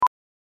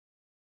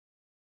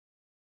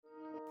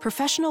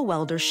Professional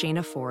welder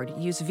Shayna Ford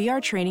used VR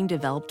training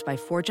developed by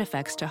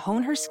ForgeFX to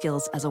hone her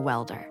skills as a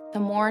welder. The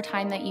more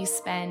time that you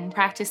spend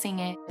practicing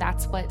it,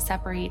 that's what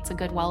separates a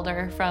good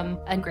welder from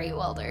a great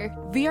welder.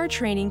 VR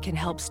training can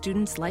help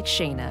students like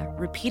Shayna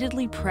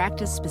repeatedly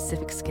practice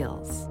specific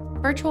skills.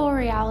 Virtual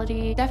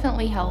reality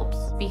definitely helps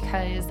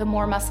because the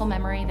more muscle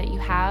memory that you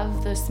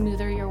have, the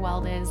smoother your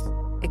weld is.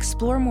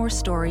 Explore more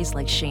stories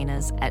like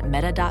Shayna's at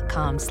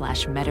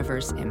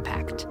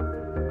meta.com/metaverseimpact.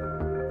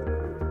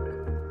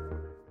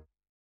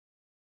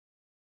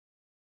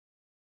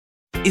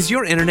 Is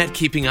your internet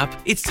keeping up?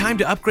 It's time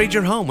to upgrade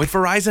your home with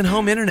Verizon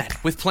Home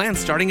Internet, with plans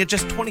starting at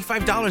just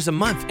 $25 a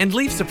month, and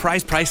leave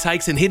surprise price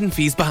hikes and hidden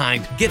fees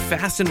behind. Get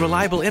fast and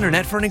reliable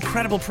internet for an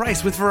incredible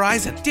price with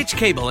Verizon. Ditch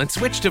cable and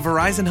switch to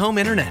Verizon Home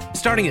Internet,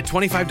 starting at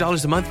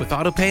 $25 a month with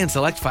autopay and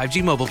select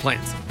 5G mobile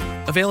plans.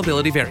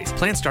 Availability varies.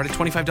 Plans start at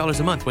 $25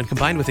 a month when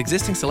combined with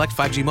existing select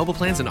 5G mobile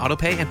plans and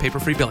autopay and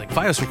paper-free billing.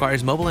 Fios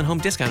requires mobile and home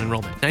discount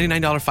enrollment.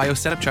 $99 Fios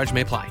setup charge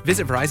may apply.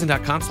 Visit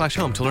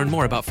Verizon.com/home to learn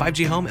more about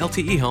 5G Home,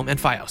 LTE Home, and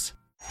Fios.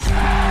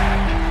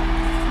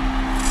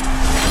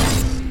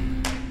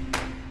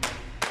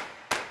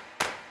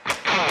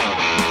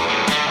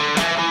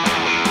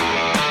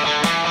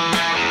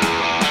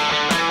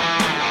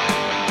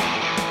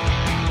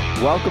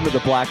 Welcome to the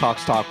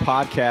Blackhawks Talk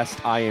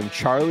podcast. I am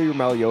Charlie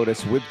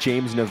Roumeliotis with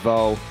James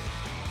Naveau.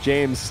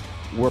 James,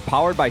 we're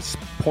powered by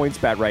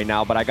PointsBet right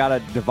now, but I got to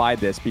divide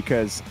this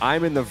because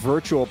I'm in the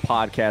virtual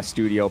podcast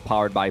studio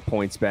powered by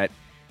PointsBet.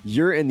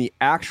 You're in the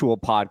actual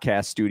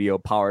podcast studio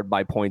powered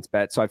by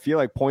PointsBet. So I feel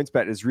like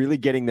PointsBet is really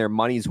getting their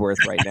money's worth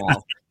right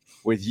now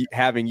with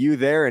having you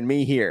there and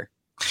me here.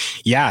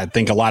 Yeah, I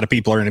think a lot of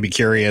people are going to be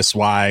curious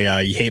why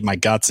you hate my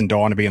guts and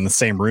don't want to be in the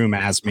same room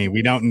as me.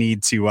 We don't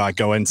need to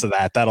go into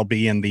that. That'll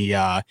be in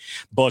the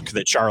book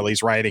that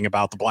Charlie's writing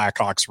about the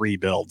Blackhawks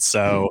rebuild.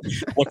 So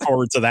look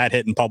forward to that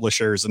hitting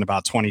publishers in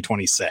about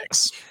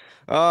 2026.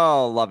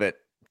 Oh, love it.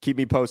 Keep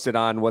me posted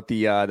on what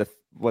the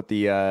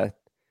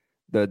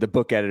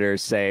book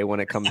editors say when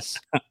it comes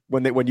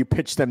when you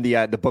pitch them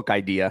the book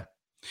idea.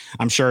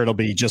 I'm sure it'll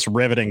be just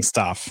riveting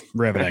stuff.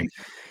 Riveting.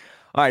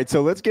 All right,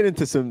 so let's get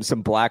into some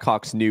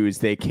Blackhawks news.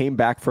 They came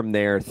back from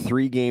their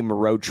 3-game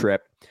road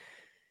trip.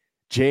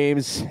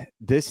 James,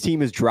 this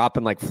team is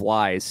dropping like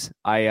flies.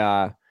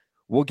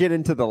 We'll get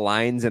into the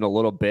lines in a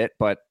little bit,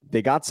 but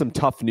they got some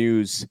tough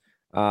news.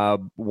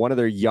 One of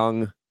their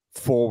young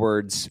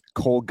forwards,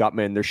 Cole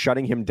Guttman, they're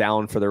shutting him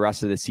down for the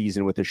rest of the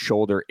season with a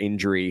shoulder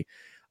injury.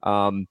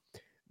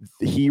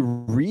 He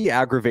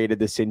re-aggravated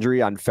this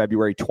injury on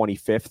February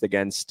 25th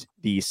against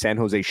the San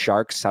Jose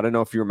Sharks. I don't know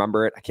if you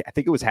remember it. I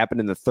think it was happened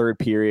in the third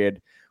period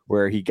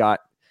where he got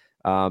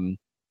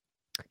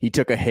he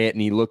took a hit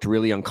and he looked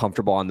really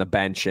uncomfortable on the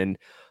bench. And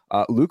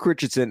Luke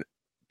Richardson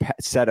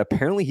said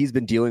apparently he's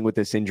been dealing with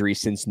this injury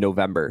since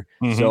November.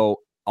 Mm-hmm. So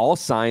all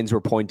signs were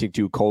pointing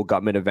to Cole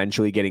Guttman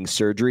eventually getting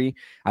surgery.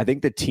 I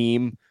think the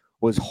team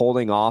was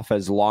holding off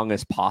as long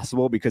as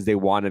possible because they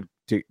wanted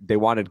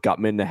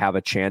Guttman to have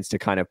a chance to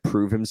kind of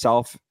prove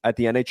himself at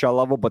the NHL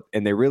level,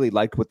 and they really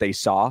liked what they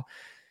saw.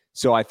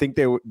 So I think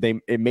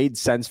it made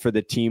sense for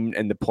the team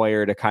and the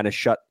player to kind of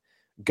shut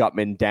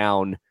Guttman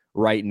down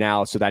right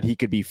now so that he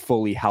could be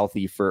fully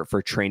healthy for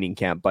training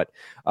camp. But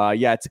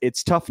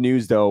it's tough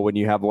news though when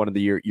you have one of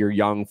your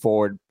young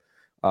forward.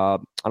 I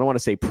don't want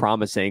to say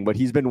promising, but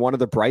he's been one of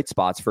the bright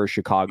spots for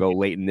Chicago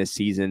late in this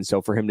season.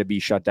 So for him to be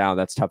shut down,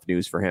 that's tough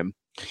news for him.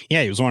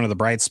 Yeah, he was one of the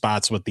bright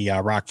spots with the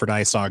Rockford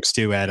Ice Hogs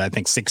too. Had I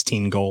think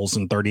 16 goals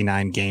in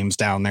 39 games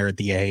down there at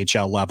the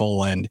AHL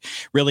level, and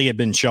really had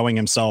been showing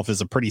himself as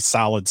a pretty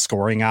solid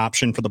scoring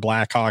option for the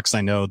Blackhawks.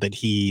 I know that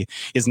he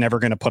is never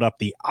going to put up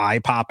the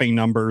eye-popping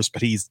numbers,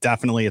 but he's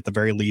definitely at the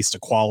very least a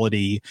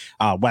quality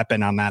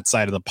weapon on that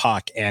side of the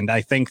puck. And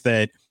I think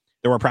that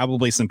there were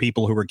probably some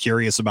people who were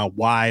curious about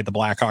why the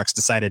Blackhawks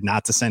decided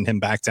not to send him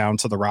back down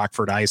to the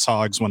Rockford Ice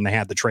Hogs when they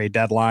had the trade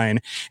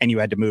deadline, and you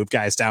had to move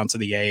guys down to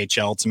the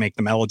AHL to make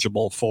them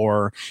eligible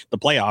for the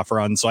playoff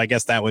run. So I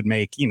guess that would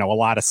make, a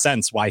lot of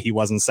sense why he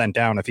wasn't sent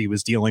down if he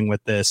was dealing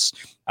with this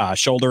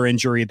shoulder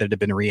injury that had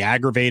been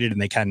re-aggravated, and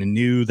they kind of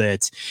knew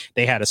that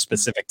they had a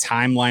specific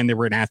timeline they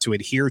were going to have to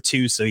adhere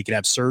to so he could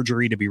have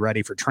surgery to be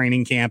ready for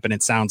training camp. And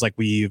it sounds like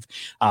we've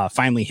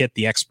finally hit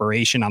the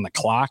expiration on the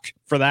clock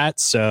for that.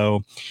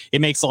 So it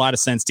makes a lot of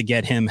sense to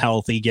get him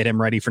healthy, get him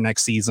ready for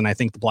next season. I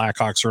think the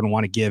Blackhawks are going to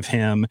want to give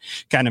him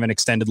kind of an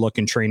extended look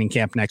in training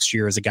camp next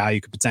year as a guy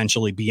who could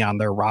potentially be on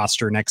their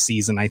roster next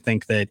season. I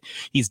think that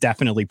he's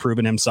definitely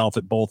proven himself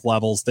at both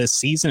levels this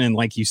season. And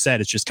like you said,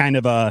 it's just kind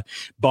of a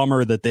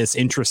bummer that this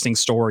interesting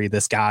story,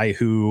 this guy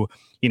who,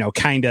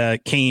 kind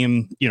of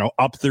came,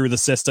 up through the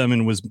system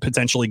and was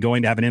potentially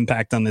going to have an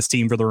impact on this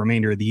team for the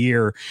remainder of the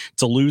year,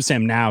 to lose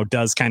him now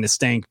does kind of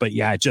stink. But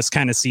yeah, it just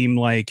kind of seemed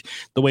like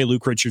the way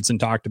Luke Richardson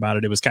talked about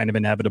it, it was kind of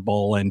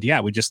inevitable. And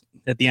yeah, we just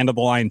at the end of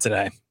the line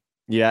today.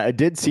 Yeah, it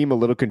did seem a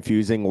little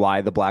confusing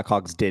why the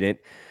Blackhawks didn't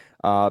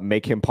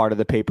make him part of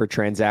the paper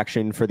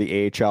transaction for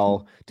the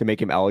AHL to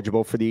make him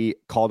eligible for the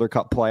Calder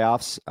Cup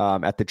playoffs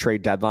at the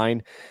trade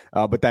deadline.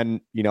 But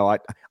then,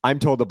 I'm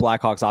told the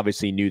Blackhawks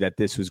obviously knew that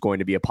this was going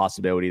to be a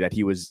possibility, that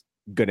he was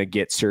going to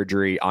get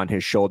surgery on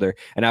his shoulder.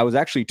 And I was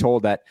actually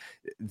told that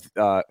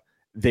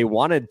they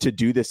wanted to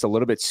do this a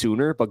little bit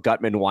sooner, but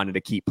Gutman wanted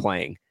to keep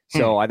playing.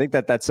 So I think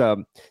that's a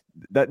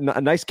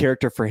nice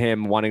character for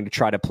him, wanting to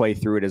try to play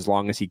through it as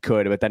long as he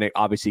could. But then it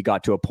obviously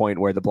got to a point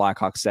where the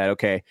Blackhawks said,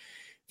 okay,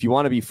 if you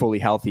want to be fully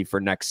healthy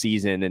for next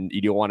season and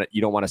you don't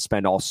want to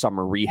spend all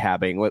summer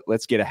rehabbing,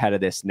 let's get ahead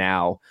of this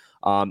now.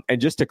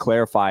 And just to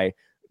clarify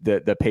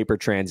the paper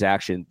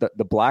transaction,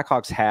 the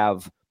Blackhawks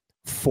have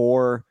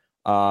 4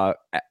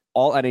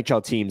 all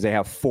NHL teams, they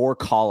have 4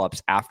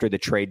 call-ups after the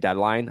trade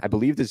deadline. I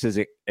believe this is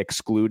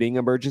excluding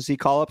emergency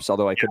call-ups,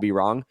 although I could be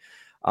wrong.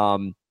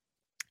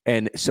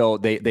 And so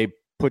they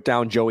put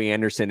down Joey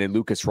Anderson and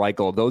Lucas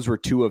Reichel. Those were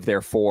 2 of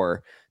their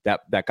 4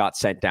 that got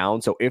sent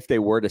down. So if they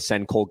were to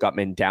send Cole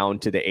Gutman down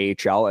to the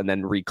AHL and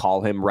then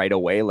recall him right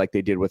away, like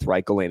they did with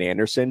Reichel and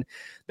Anderson,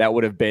 that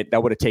would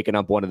have taken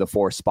up one of the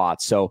 4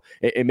 spots. So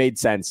it made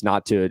sense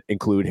not to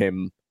include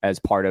him as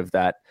part of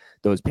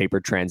those paper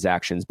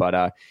transactions.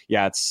 But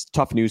it's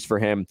tough news for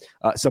him.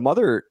 Some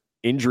other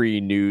injury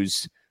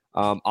news,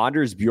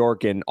 Anders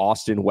Bjork and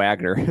Austin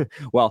Wagner.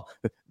 Well,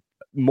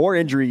 more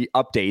injury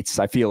updates,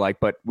 I feel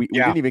like, but we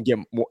didn't even get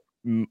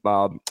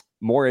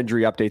more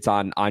injury updates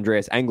on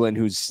Andreas Englund,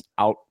 who's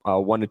out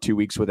 1 to 2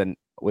 weeks with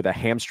a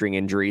hamstring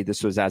injury.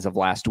 This was as of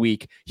last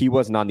week. He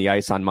wasn't on the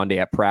ice on Monday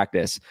at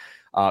practice.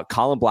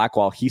 Colin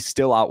Blackwell, he's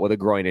still out with a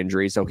groin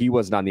injury, so he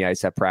wasn't on the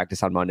ice at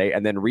practice on Monday.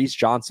 And then Reese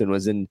Johnson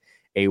was in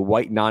a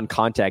white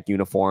non-contact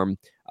uniform.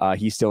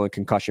 He's still in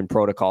concussion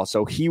protocol,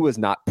 so he was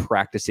not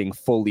practicing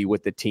fully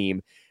with the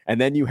team.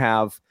 And then you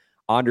have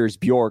Anders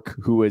Bjork,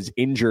 who was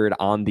injured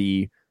on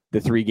the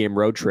 3-game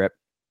road trip,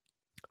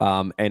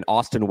 and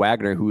Austin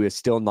Wagner, who has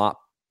still not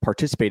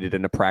participated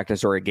in a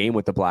practice or a game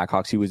with the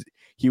Blackhawks.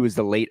 He was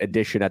the late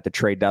addition at the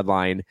trade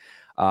deadline.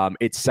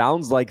 It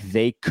sounds like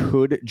they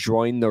could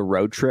join the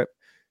road trip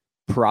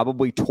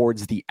probably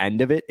towards the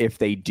end of it if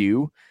they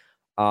do.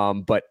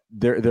 But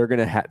they're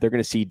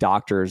gonna see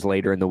doctors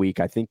later in the week.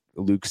 I think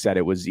Luke said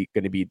it was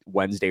going to be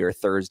Wednesday or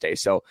Thursday.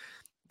 So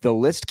the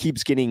list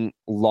keeps getting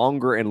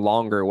longer and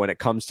longer when it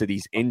comes to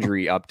these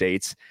injury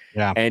updates.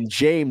 Yeah. And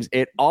James,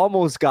 it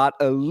almost got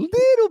a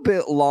little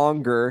bit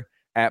longer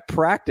at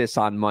practice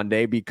on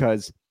Monday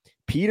because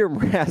Peter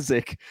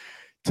Mrazek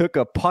took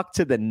a puck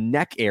to the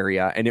neck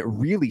area and it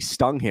really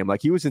stung him.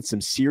 Like he was in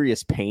some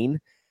serious pain.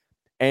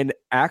 And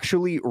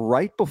actually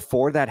right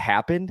before that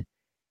happened,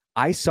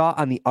 I saw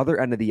on the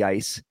other end of the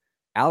ice,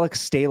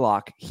 Alex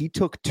Stalock, he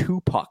took 2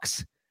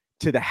 pucks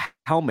to the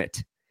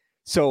helmet.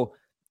 So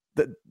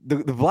the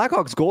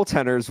Blackhawks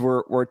goaltenders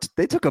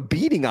they took a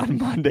beating on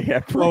Monday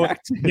at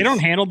practice. They don't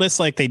handle this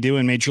like they do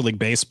in Major League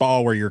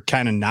Baseball, where you're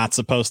kind of not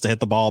supposed to hit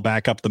the ball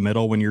back up the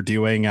middle when you're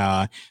doing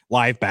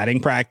live batting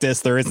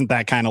practice. There isn't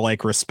that kind of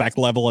like respect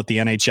level at the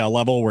NHL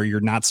level where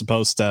you're not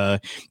supposed to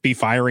be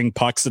firing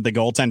pucks at the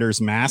goaltenders'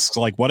 masks.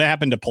 Like, what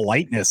happened to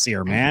politeness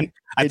here, man?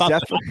 I thought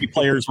the hockey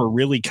players were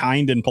really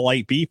kind and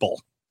polite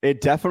people. It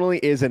definitely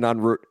is an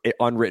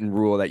unwritten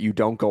rule that you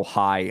don't go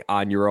high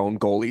on your own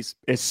goalies,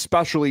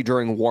 especially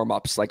during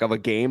warmups, like of a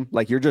game.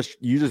 Like you just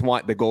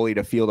want the goalie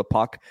to feel the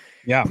puck.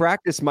 Yeah.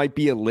 Practice might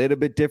be a little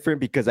bit different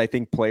because I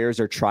think players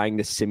are trying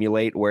to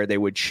simulate where they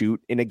would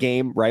shoot in a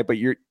game, right? But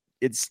you're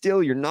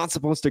not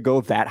supposed to go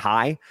that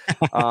high.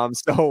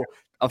 So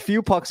a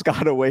few pucks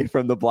got away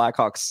from the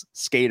Blackhawks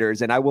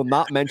skaters, and I will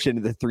not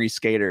mention the 3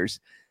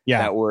 skaters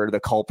that were the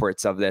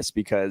culprits of this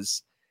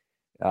because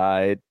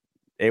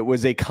it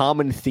was a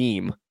common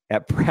theme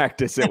at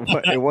practice.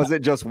 It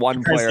wasn't just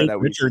one player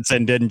that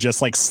Richardson didn't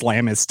just like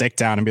slam his stick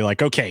down and be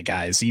like, okay,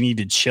 guys, you need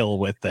to chill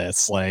with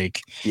this. Like,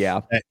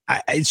 yeah,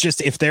 it's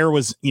just, if there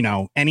was,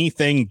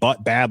 anything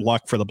but bad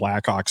luck for the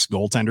Blackhawks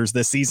goaltenders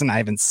this season, I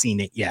haven't seen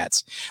it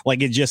yet.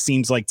 Like, it just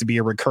seems like to be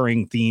a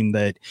recurring theme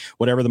that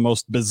whatever the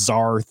most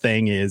bizarre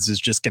thing is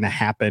just going to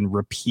happen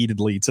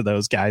repeatedly to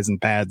those guys in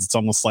pads. It's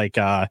almost like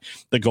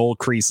the goal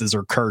creases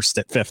are cursed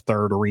at Fifth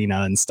Third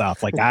Arena and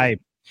stuff. Like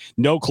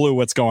no clue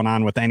what's going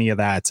on with any of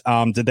that.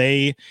 Did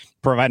they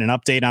provide an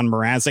update on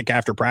Mrazek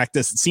after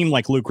practice? It seemed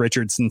like Luke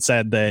Richardson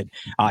said that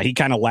he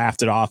kind of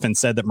laughed it off and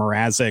said that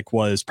Mrazek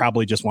was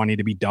probably just wanting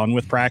to be done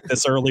with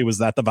practice early. Was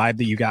that the vibe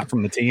that you got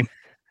from the team?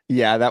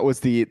 Yeah, that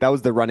was the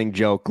running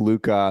joke.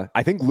 Luke,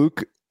 I think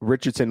Luke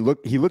Richardson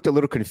looked a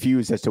little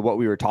confused as to what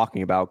we were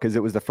talking about because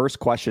it was the first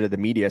question of the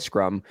media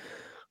scrum.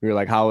 We were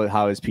like, how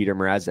is Peter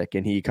Mrazek?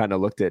 And he kind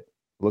of looked at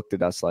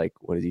us like,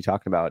 what is he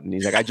talking about? And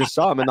he's like, I just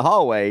saw him in the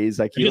hallway. He's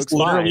like, he just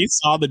literally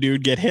saw the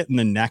dude get hit in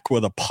the neck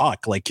with a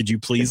puck. Like, could you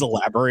please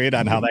elaborate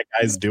on how that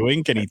guy's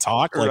doing? Can he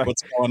talk? Like,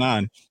 what's going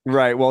on?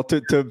 Right. Well,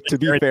 to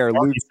be fair,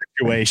 Luke,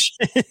 situation.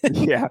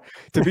 Yeah.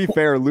 To be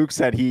fair, Luke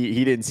said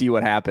he didn't see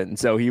what happened,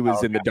 so he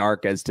was in the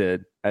dark as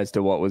to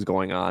what was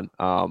going on.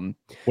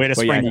 Way to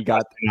spring he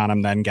got on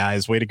him then,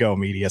 guys. Way to go,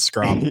 media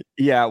scrum.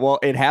 Yeah. Well,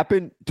 it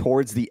happened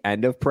towards the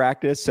end of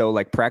practice, so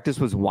like practice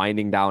was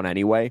winding down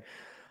anyway.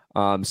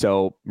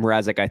 So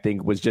Mrazek, I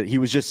think, was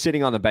just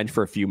sitting on the bench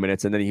for a few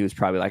minutes, and then he was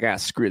probably like,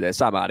 screw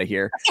this, I'm out of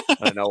here.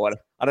 I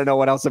don't know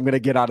what else I'm going to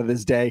get out of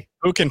this day.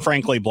 Who can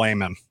frankly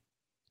blame him?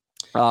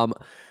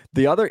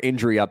 The other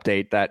injury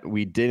update that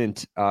we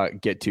didn't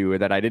get to, or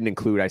that I didn't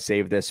include, I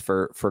saved this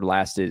for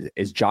last,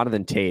 is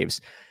Jonathan Toews.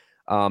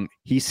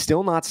 He's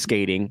still not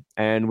skating.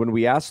 And when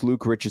we asked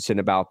Luke Richardson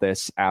about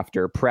this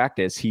after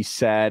practice, he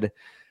said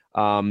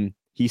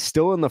he's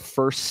still in the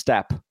first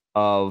step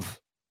of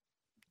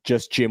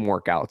just gym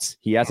workouts.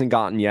 He hasn't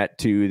gotten yet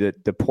to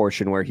the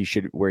portion where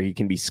he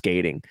can be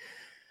skating.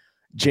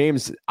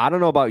 James, I don't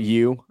know about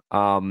you.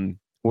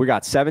 We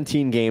got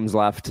 17 games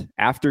left.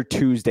 After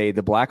Tuesday,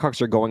 the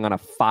Blackhawks are going on a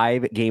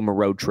 5-game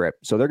road trip.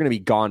 So they're going to be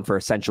gone for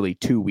essentially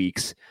 2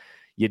 weeks.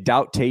 You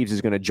doubt Toews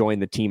is going to join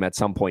the team at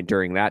some point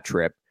during that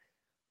trip.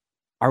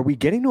 Are we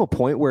getting to a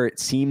point where it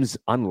seems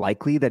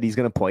unlikely that he's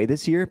going to play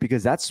this year?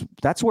 Because that's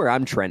where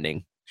I'm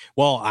trending.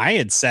 Well, I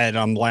had said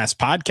on the last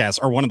podcast,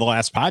 or one of the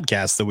last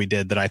podcasts that we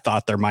did, that I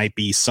thought there might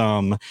be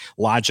some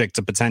logic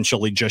to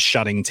potentially just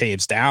shutting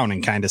Toews down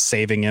and kind of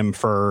saving him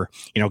for,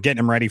 getting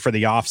him ready for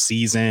the off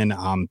season.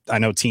 I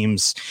know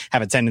teams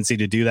have a tendency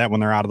to do that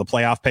when they're out of the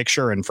playoff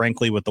picture. And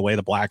frankly, with the way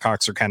the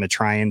Blackhawks are kind of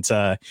trying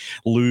to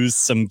lose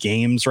some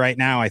games right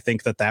now, I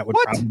think that would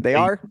probably they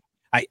are.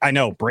 I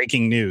know,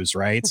 breaking news,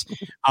 right?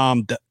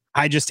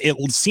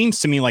 It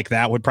seems to me like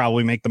that would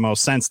probably make the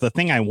most sense. The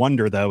thing I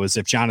wonder, though, is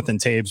if Jonathan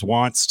Toews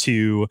wants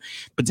to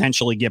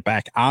potentially get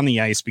back on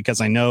the ice, because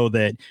I know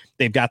that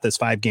they've got this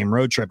 5-game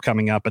road trip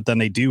coming up, but then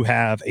they do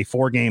have a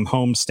 4-game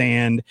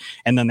homestand,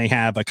 and then they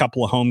have a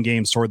couple of home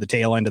games toward the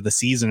tail end of the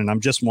season. And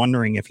I'm just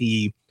wondering if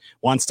he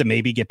wants to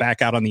maybe get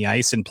back out on the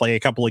ice and play a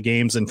couple of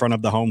games in front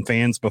of the home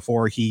fans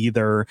before he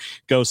either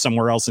goes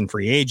somewhere else in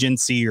free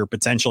agency or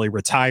potentially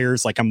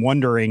retires. Like, I'm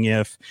wondering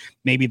if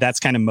maybe that's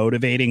kind of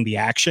motivating the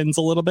actions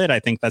a little bit. I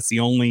think that's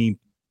the only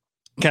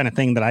kind of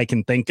thing that I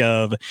can think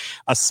of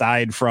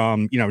aside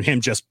from,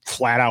 him just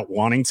flat out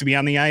wanting to be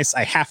on the ice.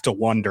 I have to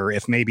wonder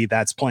if maybe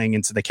that's playing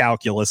into the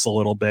calculus a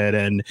little bit.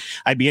 And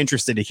I'd be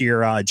interested to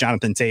hear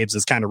Jonathan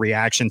Toews' kind of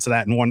reaction to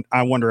that. And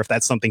I wonder if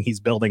that's something he's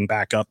building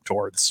back up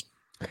towards.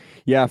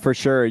 Yeah, for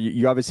sure.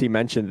 You obviously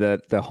mentioned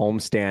the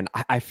homestand.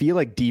 I feel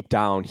like deep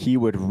down, he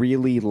would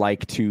really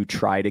like to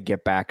try to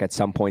get back at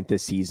some point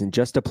this season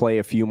just to play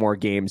a few more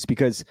games,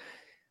 because,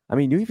 I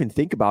mean, you even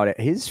think about it,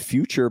 his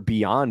future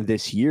beyond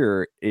this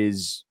year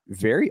is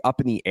very up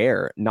in the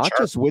air, not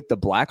just with the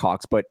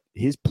Blackhawks, but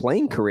his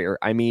playing career.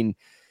 I mean,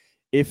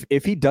 if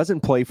he doesn't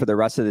play for the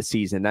rest of the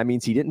season, that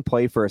means he didn't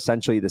play for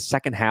essentially the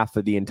second half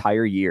of the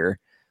entire year,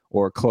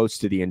 or close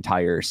to the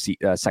entire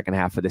second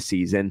half of the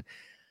season.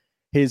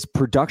 His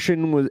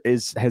production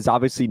has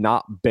obviously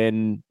not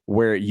been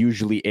where it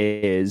usually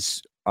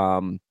is,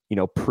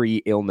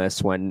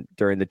 pre-illness, when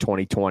during the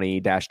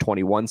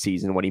 2020-21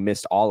 season when he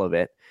missed all of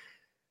it.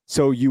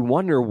 So you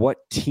wonder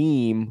what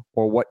team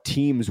or what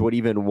teams would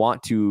even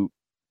want to,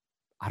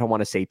 I don't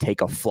want to say take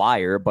a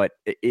flyer, but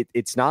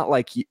it's not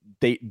like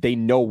they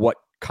know what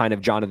kind of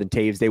Jonathan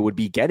Toews they would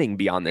be getting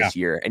beyond this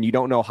year. And you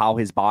don't know how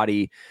his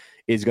body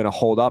is going to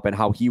hold up and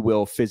how he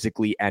will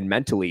physically and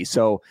mentally.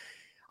 So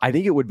I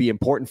think it would be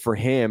important for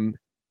him,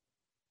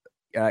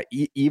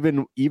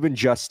 even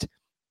just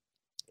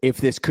if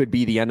this could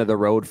be the end of the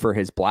road for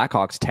his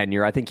Blackhawks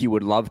tenure. I think he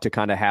would love to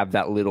kind of have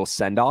that little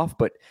send off,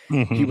 but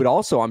he would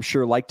also, I'm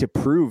sure, like to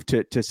prove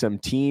to some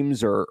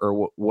teams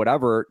or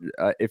whatever,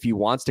 if he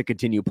wants to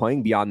continue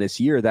playing beyond this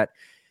year, that,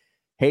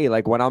 hey,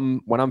 like when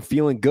I'm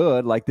feeling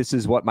good, like this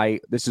is where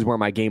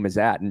my game is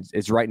at. And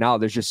it's right now,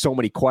 there's just so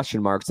many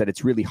question marks that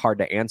it's really hard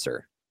to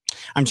answer.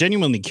 I'm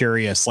genuinely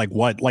curious,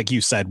 like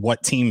you said,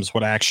 what teams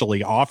would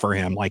actually offer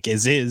him? Like,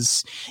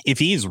 if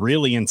he's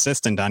really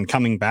insistent on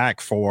coming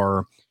back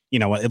for,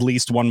 at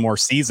least one more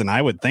season,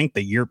 I would think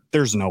that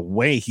there's no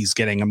way he's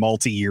getting a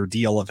multi-year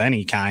deal of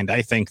any kind.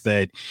 I think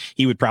that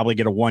he would probably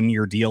get a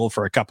 1-year deal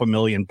for a couple $1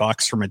 million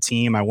from a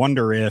team. I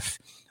wonder if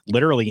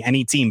literally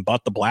any team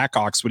but the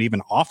Blackhawks would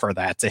even offer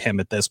that to him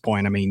at this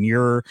point. I mean,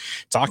 you're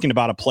talking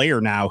about a player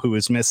now who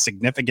has missed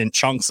significant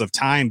chunks of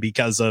time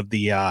because of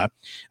the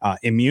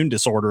immune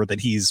disorder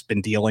that he's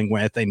been dealing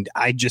with. And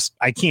I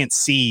can't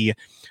see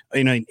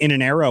in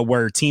an era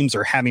where teams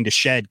are having to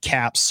shed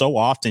caps so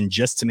often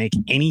just to make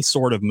any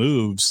sort of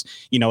moves,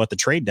 at the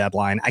trade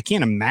deadline. I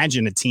can't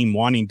imagine a team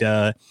wanting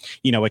to,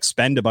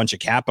 expend a bunch of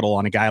capital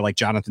on a guy like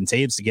Jonathan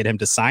Toews to get him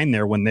to sign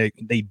there when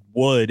they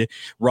would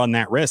run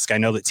that risk. I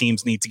know that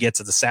teams need to get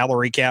to the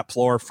salary cap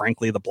floor.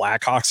 Frankly, the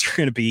Blackhawks are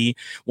going to be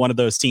one of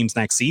those teams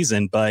next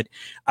season. But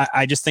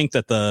I just think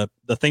that the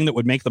thing that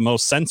would make the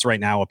most sense right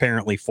now,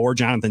 apparently, for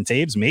Jonathan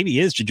Toews maybe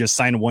is to just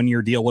sign a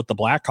 1-year deal with the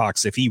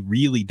Blackhawks if he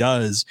really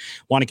does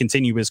want to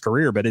continue his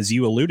career. But as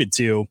you alluded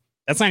to,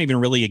 that's not even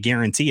really a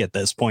guarantee at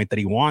this point that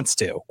he wants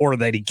to or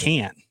that he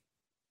can.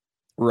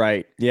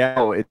 Right.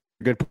 Yeah. It's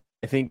good.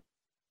 I think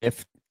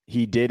if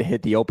he did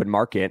hit the open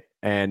market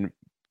and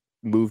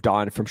moved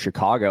on from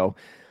Chicago,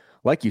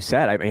 like you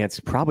said, I mean, it's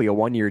probably a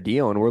 1-year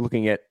deal, and we're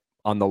looking at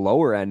on the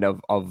lower end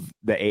of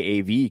the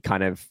AAV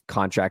kind of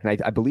contract.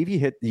 And I believe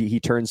he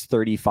turns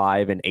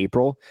 35 in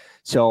April.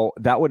 So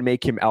that would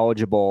make him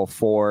eligible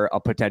for a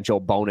potential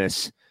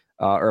bonus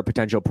or a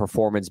potential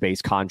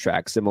performance-based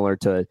contract, similar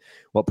to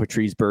what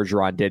Patrice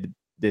Bergeron did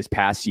this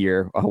past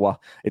year.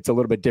 Well, it's a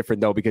little bit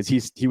different though, because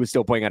he was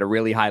still playing at a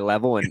really high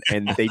level,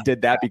 and they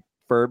did that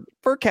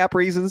for cap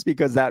reasons,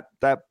 because that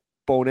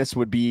bonus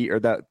would be, or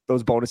that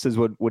those bonuses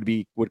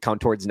would count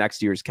towards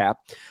next year's cap.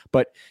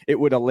 But it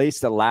would at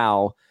least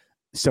allow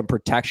some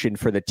protection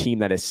for the team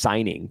that is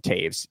signing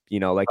Toews.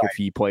 Like if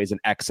he plays an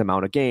X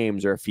amount of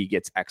games, or if he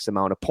gets X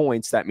amount of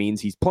points, that means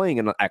he's playing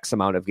an X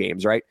amount of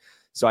games, right?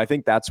 So I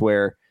think that's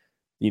where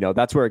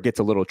it gets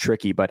a little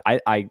tricky. But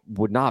I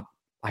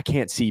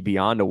can't see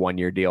beyond a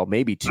 1-year deal,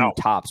 maybe 2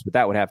 tops, but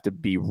that would have to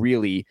be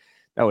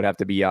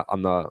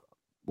on the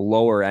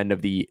lower end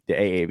of the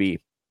AAV.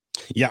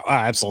 Yeah,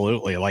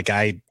 absolutely. Like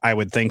I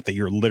would think that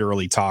you're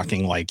literally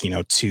talking like,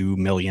 $2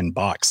 million.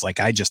 Like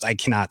I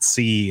cannot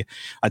see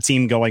a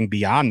team going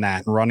beyond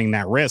that and running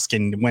that risk.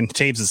 And when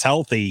Toews is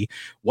healthy,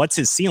 what's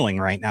his ceiling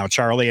right now,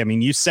 Charlie? I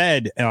mean, you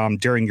said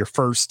during your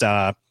first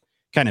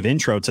kind of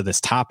intro to this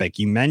topic,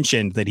 you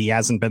mentioned that he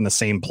hasn't been the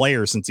same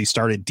player since he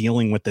started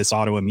dealing with this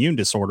autoimmune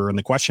disorder. And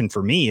the question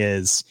for me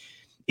is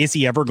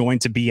he ever going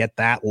to be at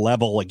that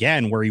level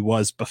again where he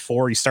was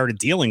before he started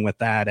dealing with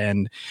that?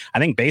 And I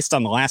think based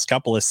on the last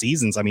couple of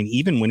seasons, I mean,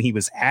 even when he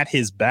was at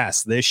his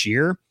best this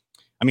year,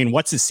 I mean,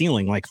 what's his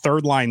ceiling? Like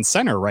third line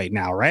center right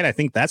now, right? I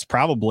think that's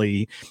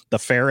probably the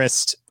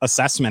fairest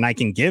assessment I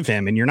can give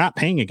him. And you're not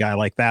paying a guy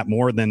like that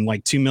more than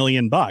like $2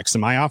 million.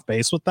 Am I off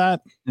base with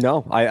that?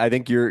 No, I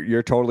think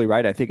you're totally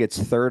right. I think it's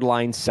third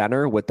line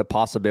center with the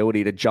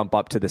possibility to jump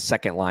up to the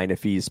second line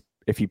if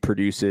he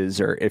produces,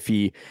 or if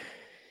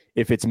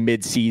it's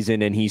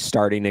mid-season and he's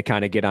starting to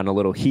kind of get on a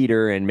little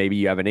heater, and maybe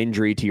you have an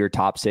injury to your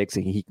top 6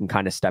 and he can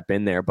kind of step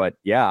in there. But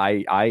yeah,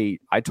 I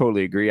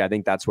totally agree. I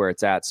think that's where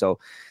it's at. So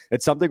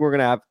it's something we're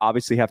going to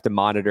obviously have to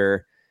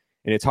monitor,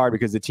 and it's hard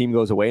because the team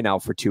goes away now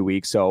for 2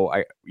 weeks. So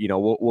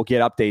we'll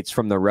get updates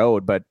from the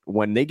road, but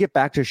when they get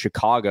back to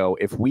Chicago,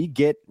 if we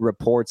get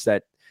reports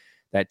that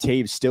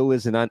Toews still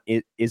isn't on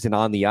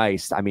the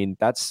ice,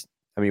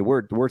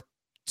 we're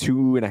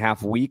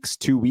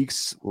 2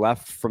 weeks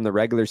left from the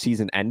regular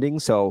season ending.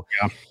 So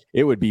yeah,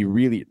 it would be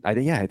really, I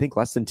think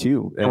less than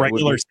 2. The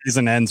regular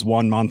season ends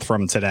 1 month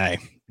from today.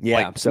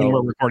 Yeah. So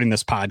we're recording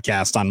this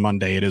podcast on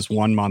Monday. It is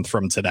 1 month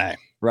from today.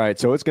 Right.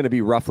 So it's going to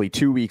be roughly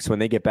 2 weeks when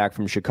they get back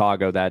from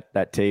Chicago that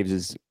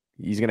Toews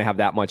he's going to have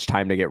that much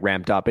time to get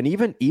ramped up. And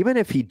even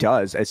if he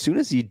does, as soon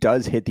as he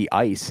does hit the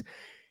ice,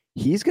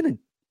 he's going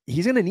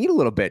to need a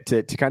little bit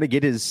to kind of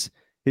get his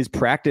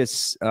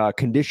practice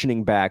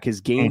conditioning back,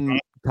 his game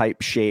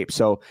type shape.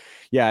 So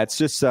yeah, it's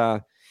just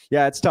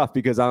it's tough,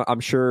 because I'm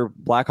sure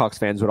Blackhawks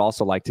fans would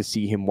also like to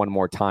see him one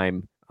more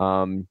time.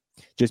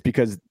 Just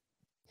because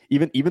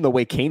even the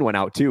way Kane went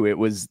out too,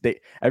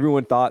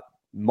 everyone thought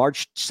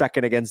March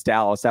 2nd against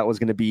Dallas, that was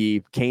going to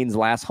be Kane's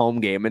last home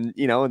game. And,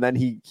 and then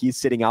he's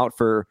sitting out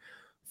for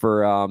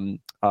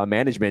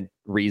management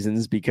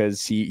reasons,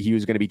 because he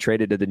was going to be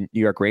traded to the New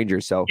York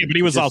Rangers. So yeah, but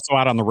he was also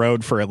out on the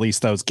road for at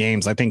least those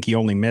games. I think he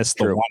only missed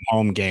the one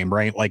home game,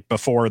 right? Like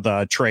before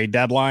the trade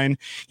deadline,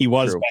 he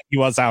was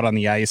out on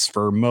the ice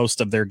for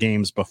most of their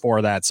games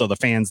before that. So the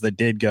fans that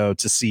did go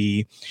to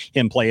see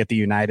him play at the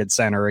United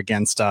Center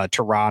against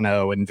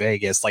Toronto and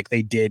Vegas, like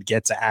they did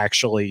get to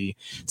actually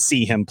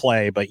see him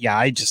play. But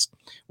yeah,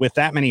 with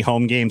that many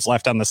home games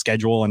left on the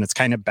schedule and it's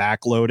kind of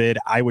backloaded,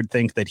 I would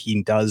think that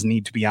he does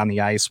need to be on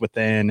the ice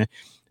within.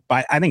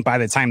 But I think by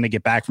the time they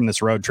get back from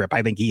this road trip,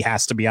 I think he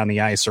has to be on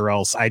the ice, or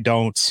else I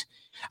don't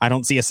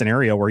see a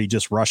scenario where he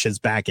just rushes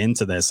back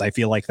into this. I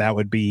feel like that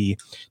would be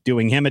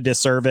doing him a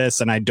disservice,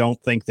 and I don't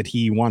think that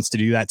he wants to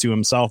do that to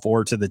himself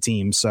or to the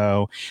team.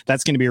 So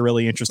that's going to be a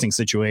really interesting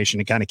situation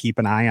to kind of keep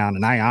an eye on.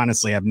 And I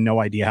honestly have no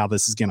idea how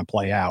this is going to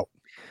play out.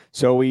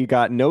 So we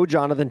got no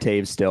Jonathan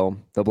Toews still.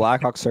 The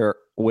Blackhawks are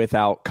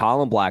without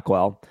Colin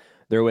Blackwell.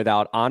 They're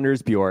without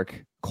Anders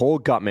Bjork, Cole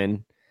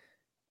Gutman,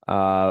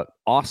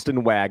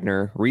 Austin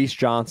Wagner, Reese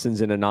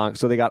Johnson's in a non.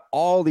 So they got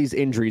all these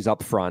injuries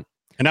up front.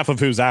 Enough of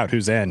who's out,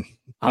 who's in.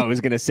 I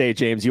was going to say,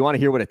 James, you want to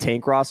hear what a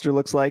tank roster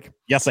looks like?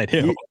 Yes, I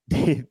do.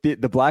 The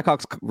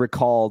Blackhawks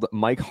recalled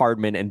Mike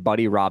Hardman and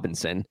Buddy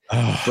Robinson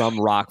from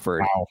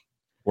Rockford. Wow.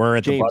 We're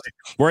at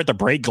the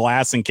break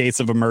glass in case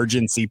of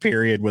emergency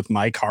period with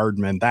Mike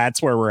Hardman.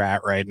 That's where we're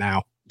at right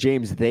now.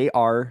 James,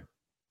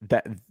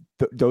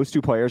 those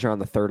two players are on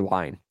the third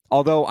line.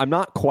 Although I'm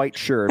not quite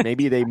sure.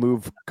 Maybe they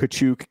move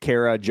Kachuk,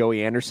 Kara,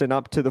 Joey Anderson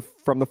up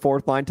from the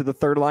fourth line to the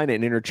third line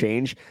and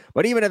interchange.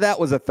 But even if that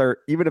was a third,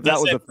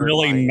 does it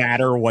really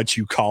matter what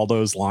you call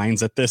those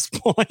lines at this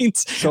point?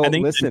 So I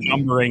think the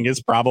numbering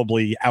is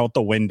probably out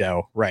the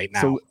window right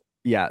now.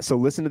 So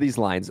listen to these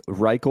lines: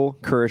 Reichel,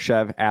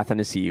 Kurashev,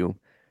 Athanasiou,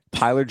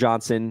 Tyler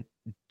Johnson,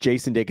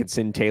 Jason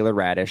Dickinson, Taylor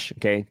Radish.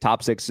 Okay,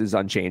 top 6 is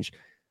unchanged.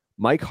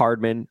 Mike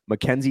Hardman,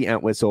 Mackenzie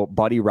Entwistle,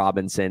 Buddy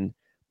Robinson,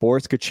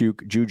 Boris Kachuk,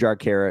 Jujhar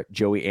Khaira,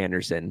 Joey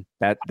Anderson.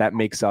 That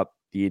makes up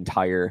the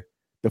entire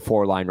the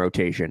 4-line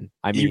rotation.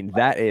 I mean,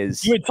 that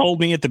is... You had told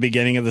me at the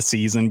beginning of the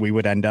season we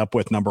would end up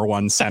with number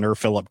 1 center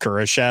Philip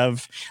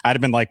Kurashev. I'd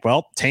have been like,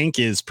 well, Tank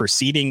is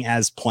proceeding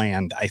as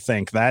planned. I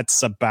think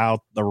that's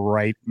about the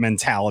right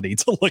mentality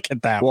to look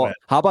at that with.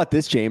 How about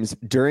this, James?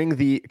 During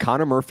the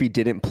Connor Murphy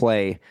didn't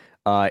play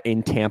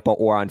in Tampa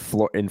or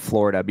in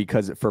Florida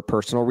because for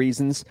personal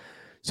reasons.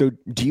 So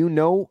do you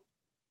know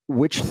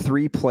which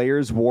 3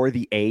 players wore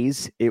the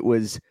A's? It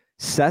was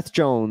Seth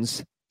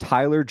Jones,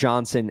 Tyler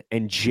Johnson,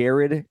 and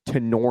Jared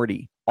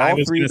Tenorti. All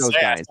 3 of those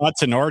guys. I thought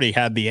Tenorti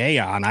had the A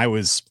on. I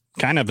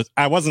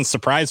wasn't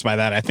surprised by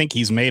that. I think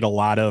he's made a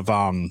lot of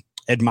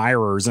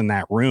admirers in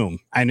that room.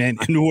 And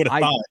who would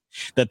have thought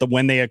that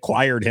when they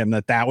acquired him,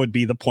 that would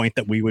be the point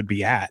that we would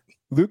be at.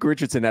 Luke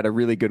Richardson had a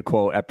really good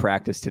quote at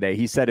practice today.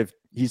 He said,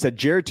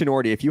 Jared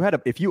Tenorti,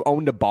 if you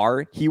owned a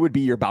bar, he would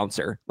be your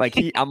bouncer.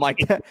 I'm like,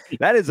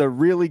 that is a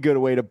really good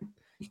way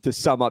to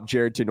sum up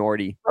Jared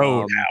Tenorti.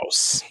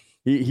 House.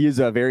 He is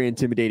a very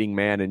intimidating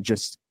man and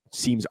just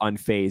seems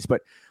unfazed.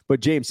 But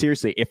James,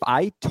 seriously, if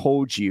I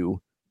told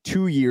you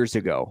 2 years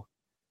ago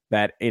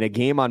that in a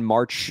game on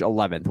March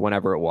 11th,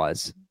 whenever it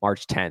was,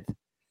 March 10th,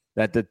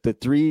 that the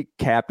 3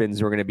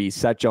 captains were going to be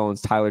Seth Jones,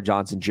 Tyler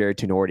Johnson, Jared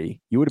Tenorti,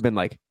 you would have been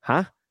like,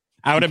 huh?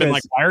 I would have been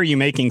like, why are you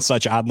making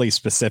such oddly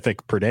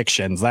specific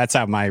predictions? That's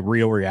how my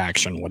real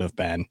reaction would have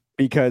been.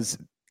 Because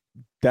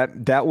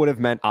that would have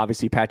meant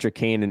obviously Patrick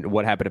Kane and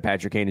what happened to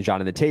Patrick Kane and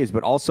Jonathan Toews,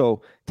 but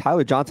also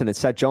Tyler Johnson and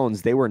Seth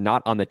Jones, they were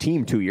not on the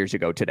team 2 years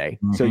ago today.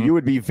 Mm-hmm. So you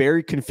would be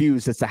very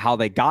confused as to how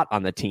they got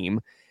on the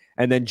team.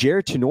 And then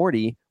Jared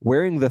Tenorti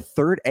wearing the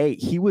 3rd A,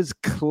 he was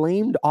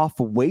claimed off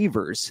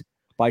waivers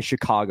by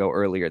Chicago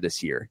earlier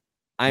this year.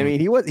 I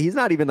mean, he's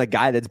not even the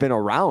guy that's been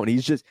around.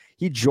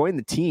 He joined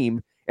the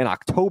team in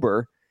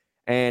October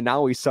and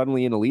now he's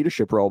suddenly in a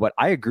leadership role. But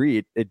I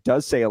agree. It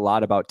does say a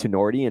lot about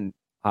Tenorti and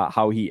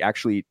how he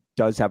actually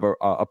does have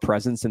a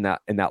presence in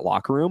that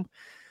locker room.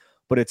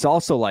 But it's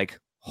also like,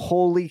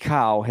 holy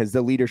cow, has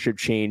the leadership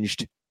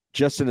changed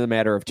just in a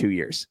matter of 2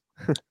 years?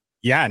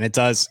 Yeah, and it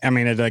does. I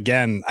mean,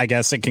 again, I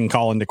guess it can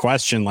call into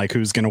question, like,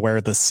 who's going to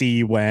wear the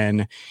C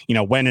when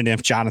and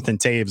if Jonathan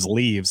Toews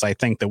leaves. I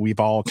think that we've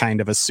all kind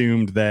of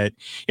assumed that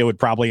it would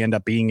probably end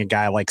up being a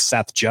guy like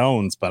Seth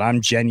Jones, but I'm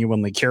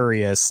genuinely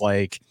curious,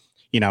 like,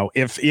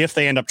 if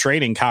they end up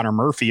trading Connor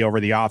Murphy over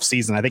the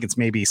offseason, I think it's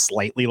maybe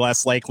slightly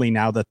less likely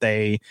now that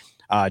they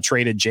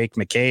traded Jake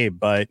McCabe,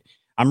 but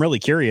I'm really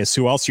curious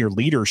who else your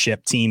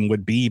leadership team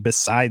would be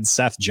besides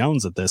Seth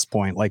Jones at this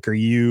point. Like, are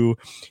you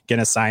going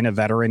to sign a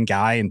veteran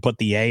guy and put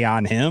the A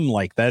on him?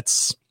 Like,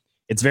 it's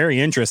very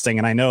interesting.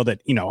 And I know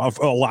that,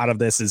 a lot of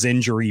this is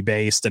injury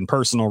based and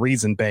personal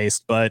reason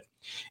based, but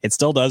it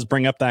still does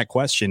bring up that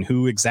question.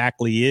 Who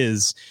exactly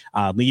is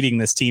leading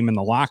this team in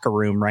the locker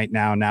room right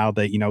now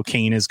that,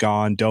 Kane is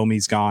gone,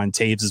 Domi's gone,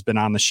 Toews has been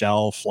on the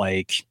shelf.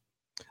 Like,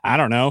 I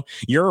don't know.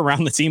 You're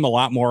around the team a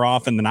lot more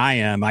often than I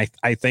am.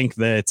 I think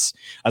that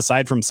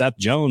aside from Seth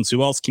Jones,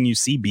 who else can you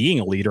see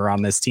being a leader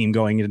on this team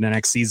going into the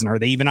next season? Are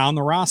they even on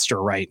the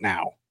roster right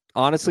now?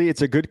 Honestly,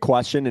 it's a good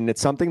question. And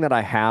it's something that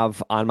I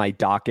have on my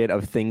docket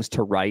of things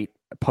to write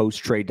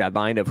post-trade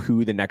deadline of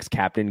who the next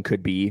captain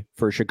could be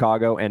for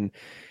Chicago. And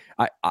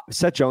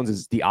Seth Jones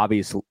is the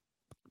obvious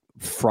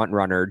front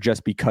runner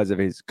just because of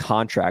his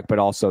contract, but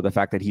also the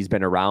fact that he's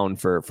been around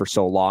for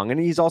so long. And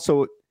he's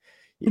also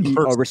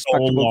a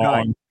respectable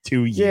guy.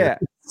 2 years. Yeah.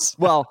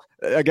 Well,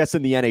 I guess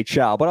in the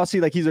NHL, but I'll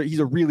see, like, he's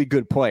a really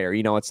good player.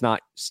 It's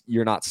not,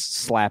 you're not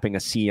slapping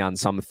a C on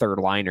some third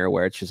liner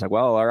where it's just like,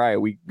 well, all right,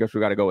 we guess we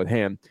got to go with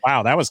him.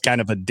 Wow. That was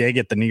kind of a dig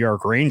at the New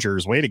York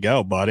Rangers. Way to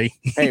go, buddy.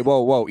 Hey,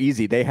 whoa,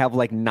 easy. They have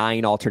like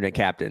 9 alternate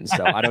captains.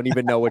 So I don't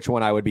even know which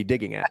one I would be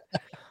digging at.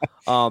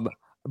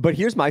 But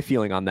here's my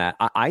feeling on that.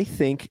 I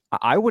think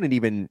I wouldn't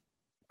even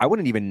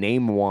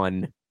name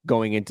one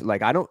going into,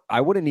 like,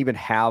 I wouldn't even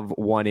have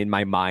one in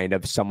my mind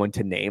of someone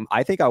to name.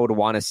 I think I would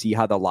want to see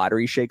how the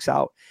lottery shakes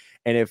out.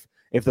 And if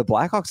the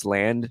Blackhawks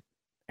land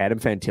Adam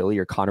Fantilli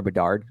or Connor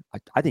Bedard,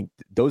 I think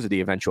those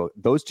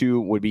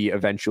two would be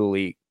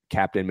eventually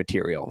captain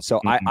material.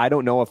 So I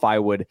don't know if I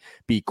would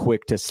be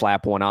quick to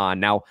slap one on.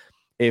 Now,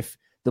 if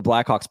the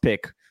Blackhawks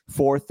pick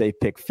 4th, they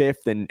pick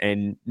 5th,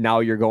 and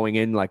now you're going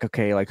in like,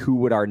 okay, like, who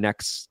would our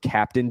next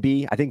captain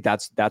be? I think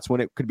that's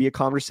when it could be a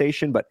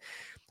conversation. But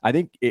I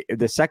think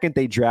the second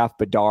they draft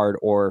Bedard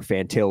or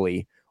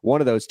Fantilli,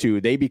 one of those two,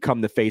 they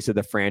become the face of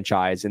the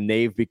franchise, and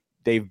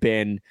they've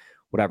been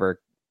whatever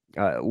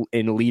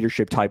in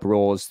leadership type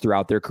roles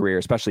throughout their career,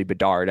 especially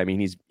Bedard. I mean,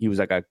 he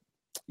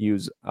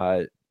was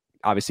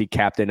obviously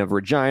captain of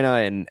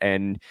Regina,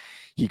 and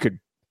he could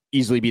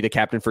easily be the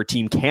captain for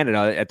Team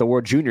Canada at the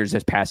World Juniors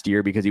this past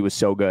year because he was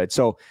so good.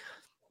 So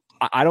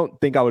I don't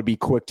think I would be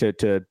quick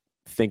to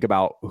think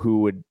about who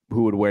would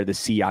wear the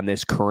C on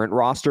this current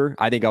roster.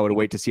 I think I would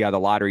wait to see how the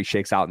lottery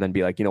shakes out and then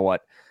be like, you know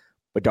what,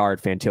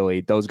 Bedard,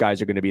 Fantilli, those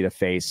guys are going to be the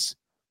face,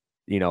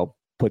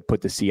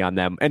 put the C on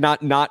them, and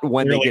not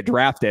when they get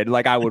drafted.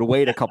 Like, I would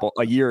wait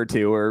a year or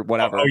two or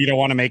whatever. Oh, you don't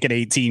want to make an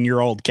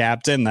 18-year-old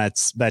captain?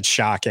 That's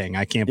shocking.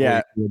 I can't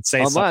believe you would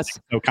say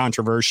something so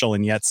controversial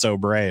and yet so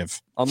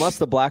brave. Unless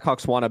the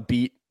Blackhawks want to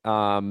beat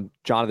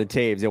Jonathan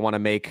Taves. They want to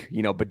make,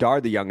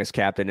 Bedard the youngest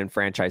captain in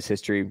franchise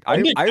history.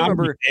 I Connor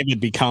remember McDavid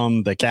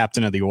become the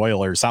captain of the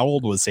Oilers. How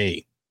old was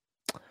he?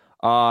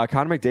 Connor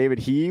McDavid,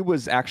 he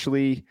was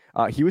actually,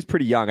 he was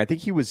pretty young. I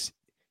think he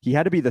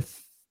had to be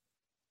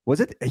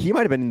he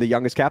might have been the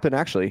youngest captain,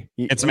 actually.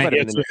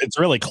 It's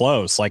really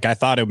close. Like, I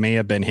thought it may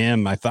have been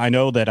him. I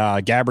know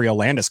that Gabriel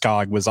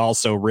Landeskog was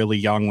also really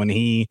young when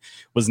he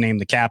was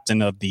named the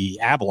captain of the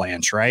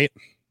Avalanche, right?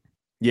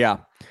 Yeah.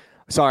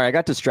 Sorry, I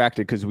got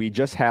distracted because we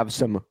just have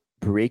some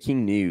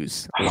breaking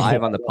news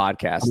live on the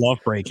podcast. I love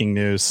breaking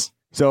news.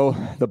 So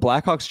the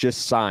Blackhawks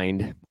just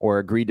signed or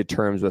agreed to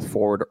terms with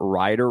forward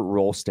Ryder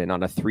Rolston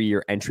on a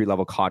 3-year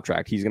entry-level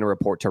contract. He's going to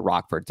report to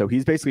Rockford. So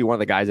he's basically one of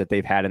the guys that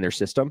they've had in their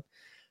system.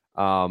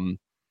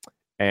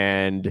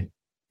 And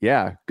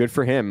yeah, good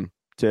for him.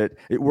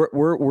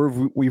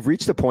 We've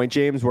reached the point,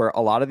 James, where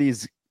a lot of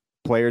these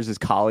players'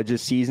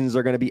 colleges seasons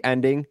are going to be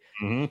ending.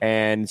 Mm-hmm.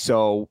 And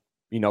so,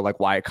 like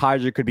Wyatt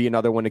Kaiser could be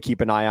another one to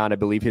keep an eye on. I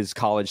believe his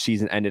college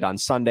season ended on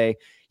Sunday.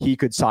 He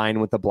could sign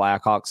with the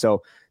Blackhawks.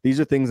 So these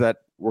are things that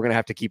we're going to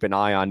have to keep an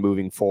eye on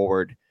moving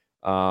forward.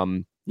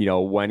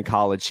 When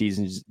college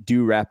seasons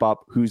do wrap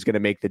up, who's going to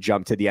make the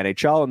jump to the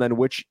NHL, and then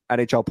which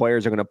NHL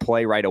players are going to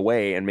play right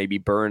away and maybe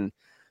burn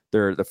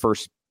the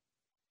first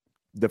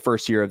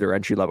year of their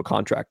entry level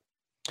contract.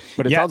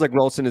 But it sounds like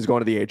Rolston is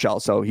going to the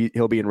AHL, so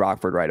he'll be in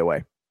Rockford right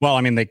away. Well,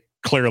 I mean, they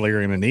clearly are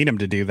going to need him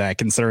to do that,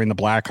 considering the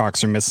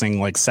Blackhawks are missing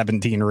like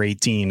 17 or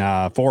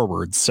 18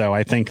 forwards. So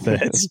I think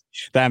that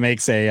that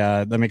makes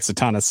a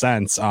ton of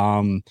sense.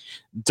 I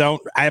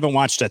haven't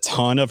watched a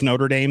ton of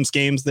Notre Dame's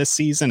games this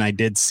season. I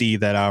did see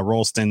that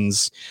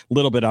Rolston's a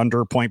little bit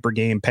under point per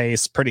game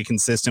pace, pretty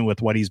consistent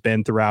with what he's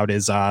been throughout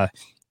his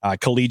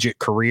collegiate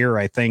career.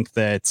 I think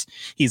that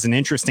he's an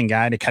interesting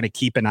guy to kind of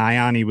keep an eye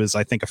on. He was,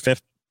 I think,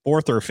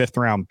 fourth or fifth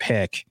round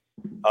pick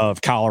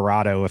of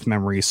Colorado, if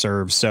memory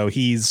serves. So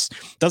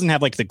doesn't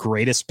have like the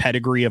greatest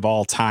pedigree of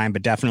all time,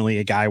 but definitely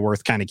a guy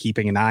worth kind of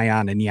keeping an eye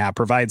on. And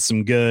provides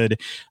some good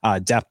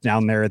depth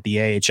down there at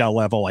the AHL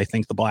level. I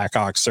think the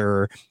Blackhawks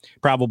are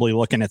probably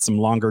looking at some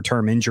longer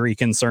term injury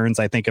concerns.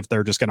 I think if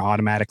they're just going to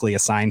automatically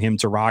assign him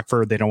to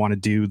Rockford, they don't want to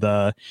do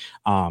the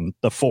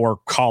 4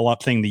 call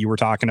up thing that you were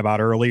talking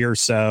about earlier.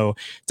 So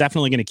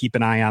definitely going to keep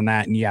an eye on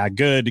that. And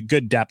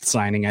good depth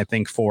signing, I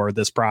think, for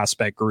this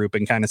prospect group,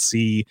 and kind of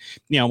see,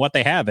 what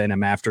they have in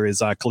him after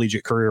his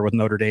collegiate career with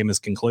Notre Dame is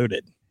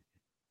concluded.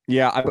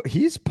 Yeah,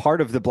 he's part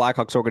of the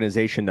Blackhawks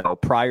organization though.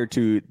 Prior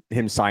to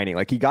him signing,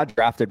 like, he got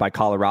drafted by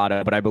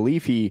Colorado, but I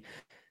believe his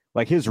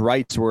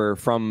rights were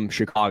from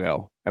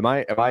Chicago. Am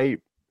I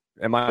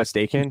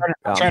mistaken?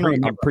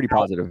 I'm pretty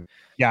positive.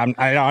 Yeah,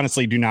 I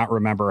honestly do not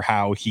remember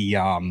how he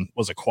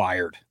was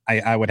acquired.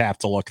 I would have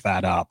to look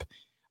that up.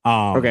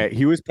 Okay,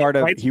 he was part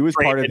of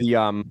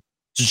the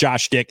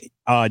Josh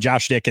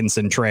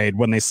Dickinson trade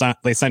when they sent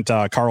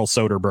Carl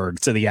Soderberg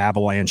to the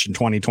Avalanche in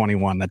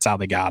 2021. That's how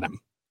they got him.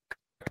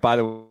 By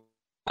the way,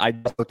 I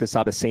just looked this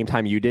up the same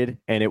time you did,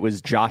 and it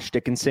was Josh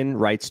Dickinson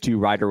rights to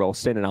Ryder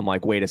Rolston, and I'm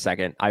like, wait a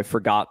second, I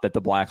forgot that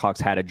the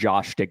Blackhawks had a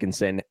Josh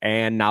Dickinson,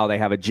 and now they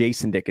have a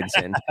Jason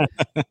Dickinson.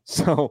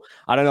 So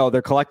I don't know,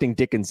 they're collecting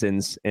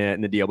Dickinsons in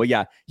the deal, but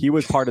yeah, he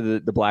was part of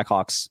the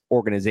Blackhawks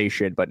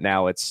organization, but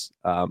now it's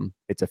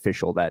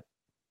official that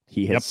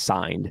he has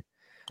signed.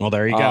 Well,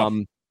 there you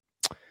go.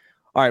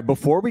 All right,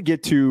 before we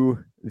get to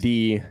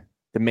the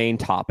main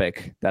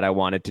topic that I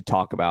wanted to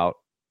talk about,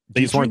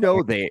 did you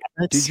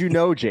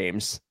know,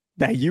 James,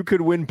 that you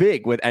could win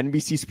big with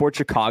NBC Sports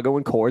Chicago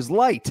and Coors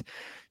Light?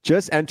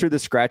 Just enter the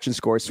Scratch and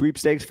Score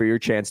sweepstakes for your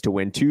chance to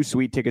win 2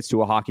 sweet tickets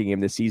to a hockey game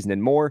this season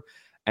and more.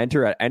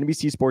 Enter at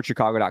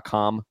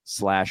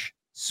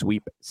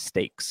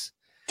NBCSportsChicago.com/sweepstakes.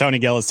 Tony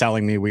Gill is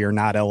telling me we are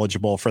not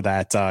eligible for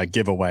that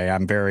giveaway.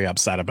 I'm very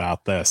upset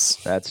about this.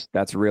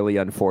 That's really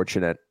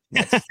unfortunate.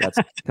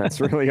 That's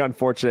really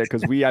unfortunate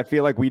because I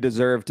feel like we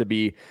deserve to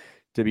be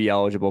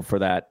eligible for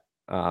that,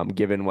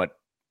 given what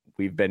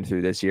we've been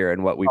through this year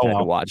and what we've had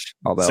to watch.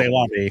 Although, say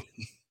lobby.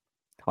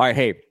 All right,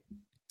 hey,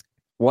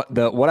 what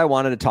I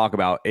wanted to talk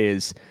about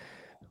is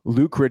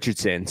Luke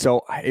Richardson.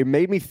 So it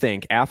made me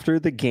think after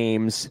the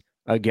games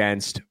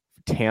against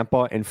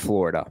Tampa and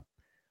Florida.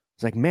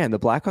 It's like, man, the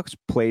Blackhawks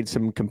played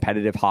some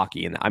competitive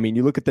hockey. And I mean,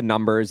 you look at the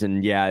numbers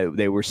and yeah,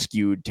 they were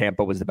skewed.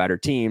 Tampa was the better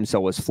team. So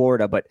was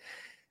Florida, but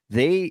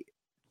they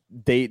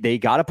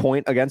got a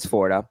point against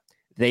Florida.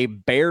 They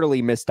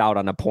barely missed out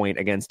on a point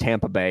against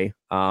Tampa Bay,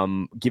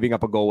 giving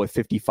up a goal with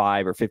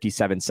 55 or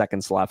 57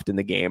 seconds left in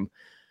the game.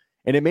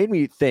 And it made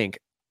me think,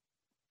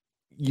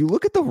 you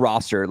look at the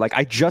roster, like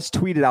I just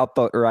tweeted out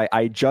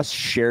I just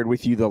shared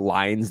with you the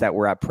lines that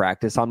were at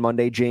practice on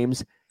Monday,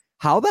 James.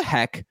 How the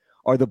heck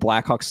are the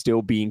Blackhawks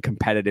still being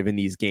competitive in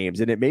these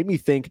games? And it made me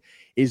think,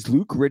 is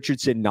Luke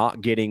Richardson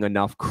not getting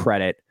enough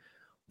credit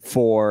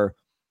for,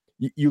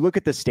 you look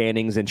at the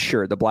standings and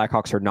sure, the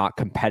Blackhawks are not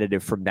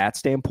competitive from that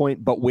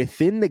standpoint, but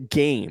within the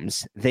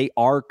games, they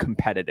are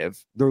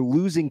competitive. They're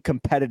losing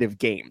competitive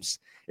games,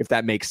 if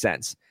that makes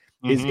sense.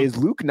 Mm-hmm. Is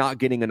Luke not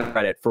getting enough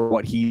credit for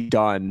what he's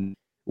done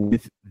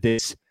with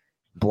this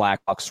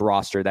Blackhawks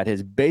roster that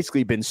has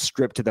basically been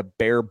stripped to the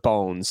bare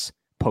bones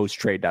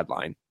post-trade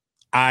deadline?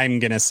 I'm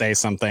going to say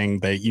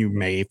something that you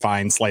may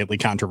find slightly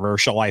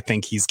controversial. I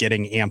think he's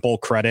getting ample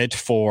credit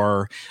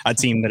for a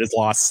team that has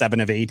lost 7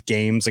 of 8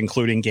 games,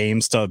 including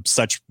games to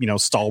such,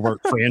 stalwart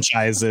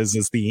franchises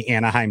as the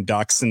Anaheim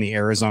Ducks and the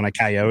Arizona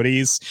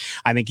Coyotes.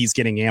 I think he's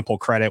getting ample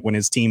credit when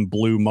his team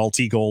blew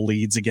multi-goal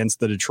leads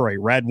against the Detroit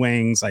Red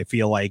Wings. I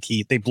feel like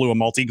they blew a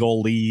multi-goal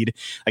lead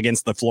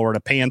against the Florida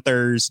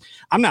Panthers.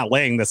 I'm not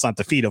laying this at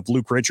the feet of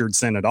Luke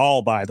Richardson at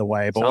all, by the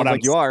way. But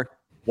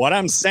What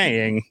I'm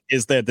saying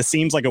is that this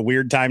seems like a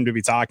weird time to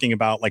be talking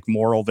about like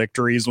moral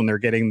victories when they're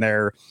getting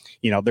their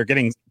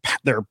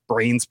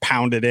brains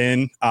pounded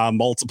in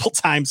multiple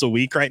times a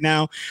week right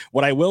now.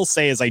 What I will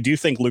say is I do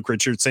think Luke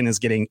Richardson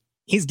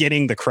he's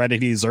getting the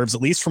credit he deserves,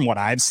 at least from what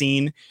I've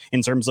seen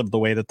in terms of the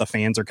way that the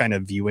fans are kind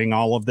of viewing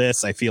all of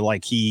this. I feel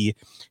like he's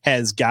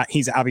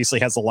obviously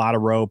has a lot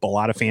of rope. A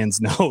lot of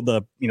fans know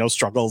the,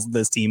 struggles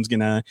this team's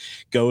going to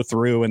go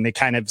through, and they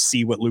kind of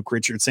see what Luke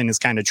Richardson is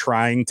kind of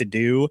trying to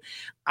do.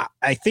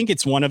 I think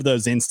it's one of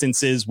those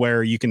instances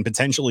where you can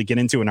potentially get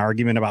into an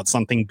argument about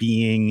something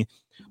being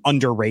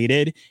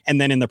underrated,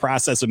 and then in the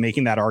process of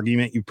making that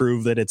argument you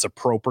prove that it's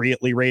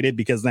appropriately rated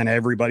because then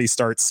everybody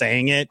starts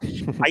saying it.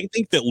 I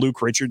think that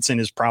Luke Richardson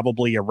is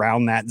probably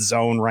around that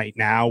zone right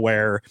now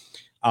where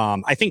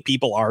I think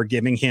people are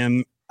giving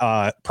him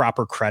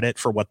proper credit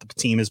for what the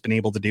team has been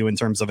able to do in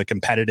terms of a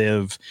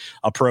competitive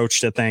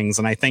approach to things.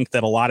 And I think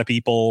that a lot of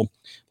people,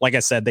 like I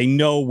said, they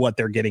know what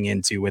they're getting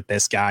into with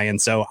this guy.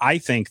 And so I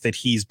think that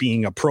he's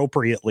being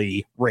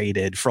appropriately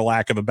rated, for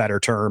lack of a better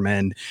term.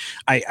 And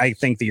I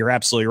think that you're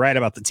absolutely right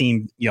about the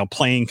team,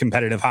 playing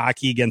competitive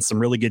hockey against some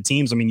really good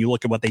teams. I mean, you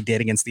look at what they did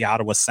against the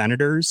Ottawa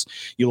Senators,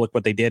 you look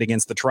what they did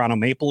against the Toronto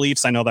Maple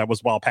Leafs. I know that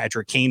was while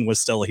Patrick Kane was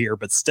still here,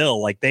 but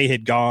still, like, they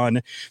had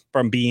gone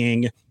from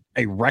being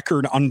a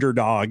record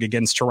underdog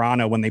against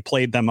Toronto when they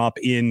played them up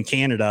in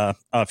Canada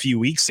a few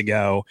weeks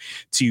ago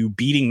to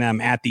beating them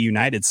at the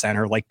United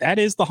Center. Like, that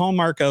is the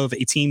hallmark of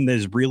a team that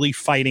is really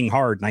fighting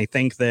hard. And I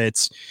think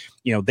that,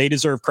 they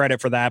deserve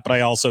credit for that. But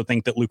I also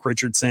think that Luke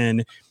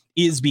Richardson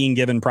is being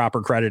given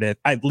proper credit,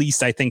 at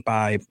least I think,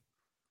 by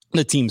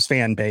the team's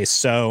fan base.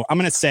 So I'm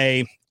going to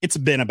say it's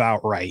been about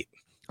right.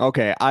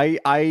 Okay,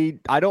 I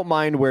don't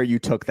mind where you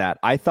took that.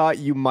 I thought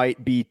you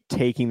might be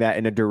taking that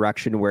in a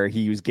direction where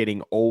he was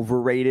getting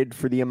overrated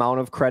for the amount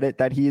of credit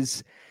that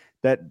he's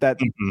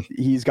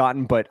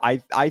gotten. But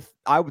I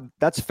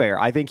that's fair.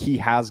 I think he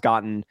has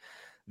gotten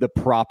the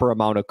proper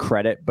amount of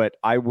credit. But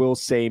I will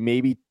say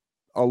maybe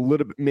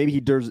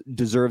he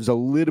deserves a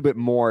little bit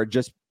more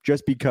just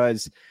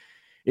because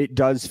it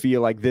does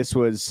feel like this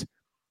was.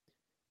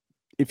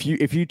 If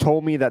you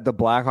told me that the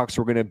Blackhawks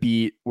were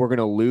going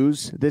to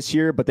lose this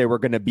year, but they were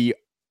going to be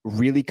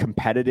really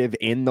competitive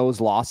in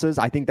those losses,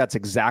 I think that's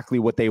exactly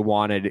what they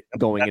wanted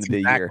going into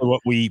the year.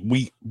 What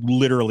we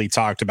literally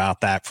talked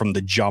about that from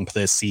the jump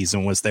this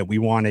season, was that we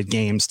wanted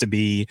games to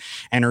be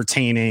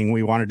entertaining.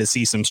 We wanted to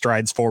see some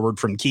strides forward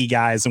from key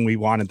guys, and we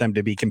wanted them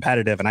to be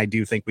competitive. And I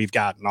do think we've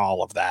gotten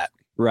all of that.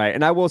 Right.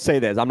 And I will say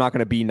this, I'm not going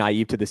to be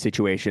naive to the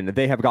situation.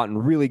 They have gotten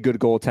really good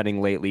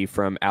goaltending lately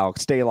from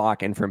Alex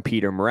Stalock and from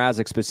Peter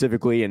Mrazek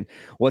specifically. And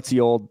what's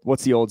the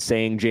old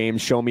saying, James?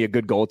 Show me a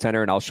good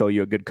goaltender and I'll show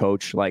you a good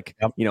coach. Like,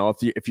 yep.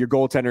 If your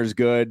goaltender is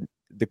good,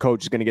 the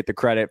coach is going to get the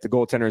credit. If the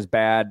goaltender is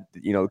bad,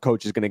 the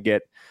coach is going to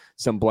get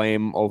some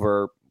blame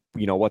over,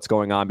 what's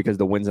going on, because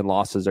the wins and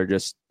losses are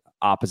just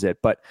opposite.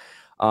 But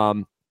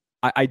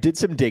I did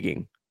some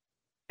digging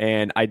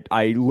and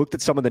I looked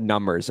at some of the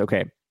numbers.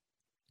 Okay.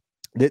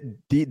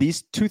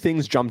 These two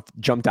things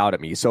jumped out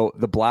at me. So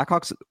the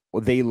Blackhawks,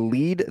 they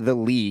lead the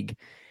league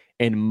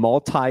in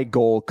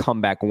multi-goal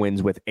comeback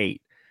wins with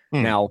 8.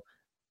 Now,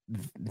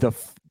 the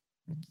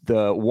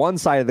one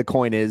side of the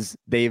coin is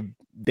they've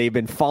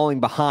been falling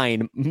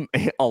behind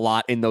a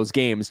lot in those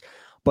games,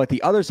 but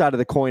the other side of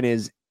the coin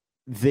is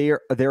they're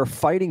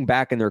fighting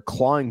back and they're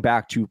clawing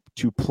back to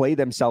play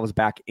themselves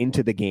back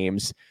into the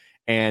games.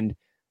 And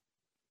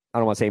I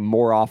don't want to say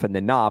more often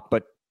than not,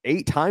 but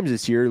 8 times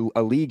this year,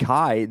 a league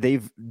high,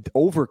 they've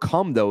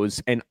overcome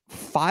those, and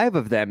 5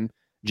 of them,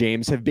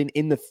 James, have been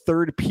in the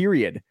third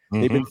period.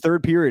 They've been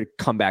third period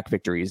comeback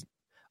victories.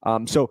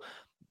 So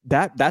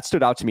that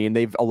stood out to me, and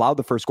they've allowed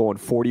the first goal in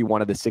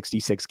 41 of the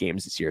 66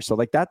 games this year. So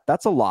like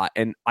that's a lot,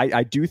 and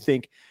I do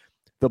think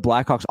the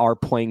Blackhawks are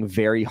playing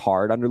very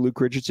hard under Luke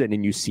Richardson,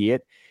 and you see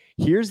it.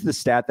 Here's the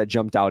stat that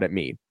jumped out at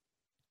me.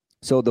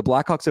 So the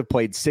Blackhawks have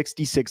played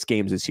 66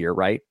 games this year,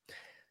 right?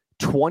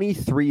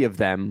 23 of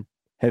them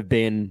have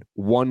been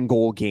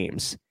 1-goal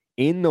games.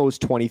 In those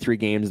 23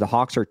 games, the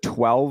Hawks are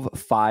 12,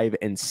 5,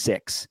 and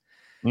 6.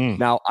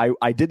 Now,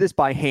 I did this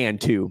by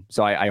hand too,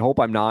 so I hope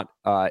I'm not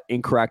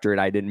incorrect or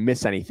I didn't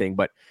miss anything.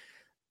 But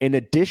in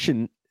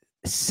addition,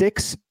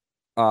 6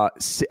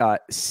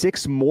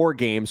 more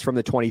games from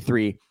the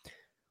 23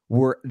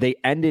 they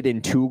ended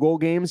in 2-goal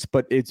games,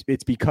 but it's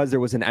because there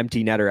was an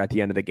empty netter at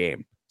the end of the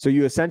game. So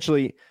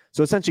essentially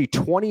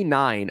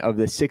 29 of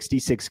the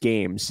 66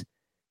 games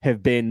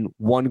have been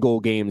 1-goal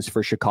games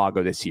for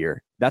Chicago this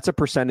year. That's a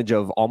percentage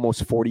of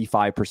almost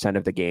 45%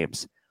 of the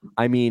games.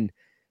 I mean,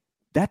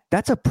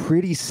 that's a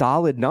pretty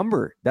solid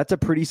number.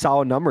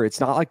 It's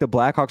not like the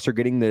Blackhawks are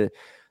getting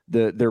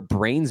their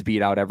brains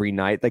beat out every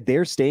night. Like,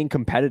 they're staying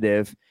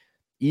competitive.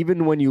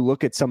 Even when you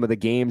look at some of the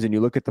games and you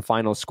look at the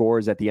final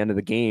scores at the end of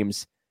the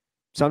games,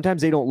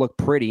 sometimes they don't look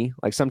pretty.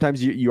 Like,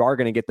 sometimes you are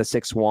going to get the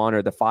 6-1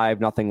 or the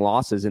 5-0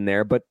 losses in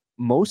there, but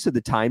most of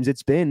the times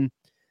it's been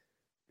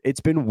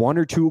 1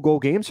 or 2 goal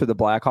games for the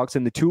Blackhawks,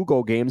 and the 2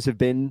 goal games have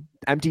been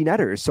empty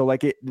netters. So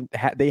like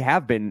they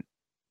have been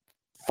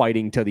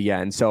fighting to the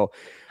end. So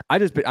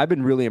I've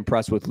been really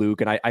impressed with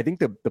Luke, and I think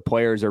the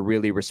players are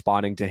really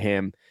responding to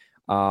him.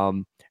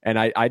 And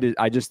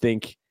I just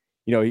think,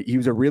 he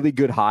was a really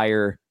good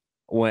hire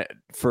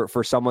for a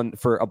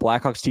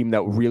Blackhawks team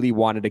that really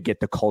wanted to get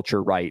the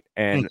culture right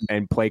and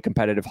play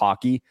competitive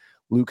hockey.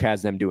 Luke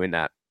has them doing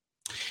that.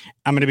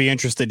 I'm going to be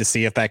interested to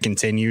see if that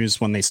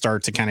continues when they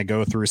start to kind of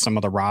go through some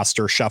of the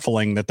roster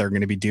shuffling that they're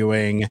going to be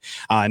doing,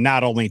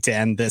 not only to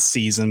end this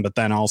season, but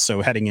then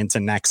also heading into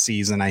next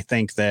season. I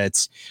think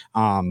that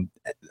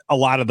a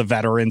lot of the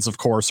veterans, of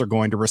course, are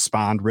going to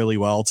respond really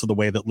well to the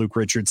way that Luke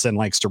Richardson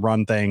likes to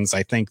run things.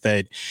 I think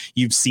that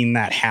you've seen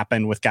that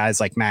happen with guys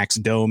like Max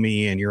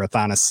Domi and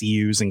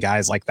Athanasiou and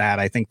guys like that.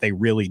 I think they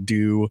really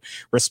do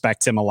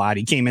respect him a lot.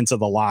 He came into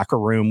the locker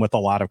room with a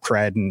lot of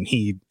cred, and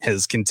he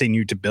has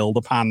continued to build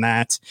upon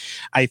that.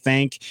 I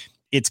think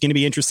it's going to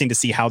be interesting to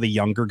see how the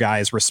younger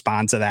guys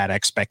respond to that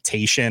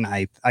expectation.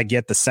 I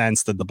get the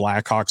sense that the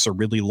Blackhawks are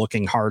really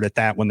looking hard at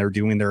that when they're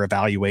doing their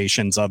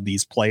evaluations of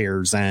these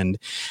players. And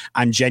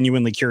I'm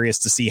genuinely curious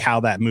to see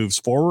how that moves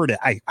forward.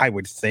 I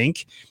would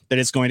think that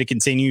it's going to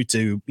continue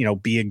to,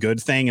 be a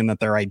good thing, and that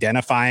they're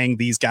identifying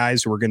these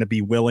guys who are going to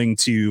be willing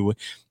to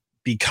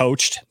be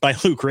coached by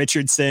Luke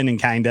Richardson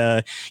and kind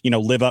of,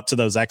 live up to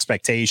those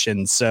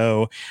expectations.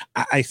 So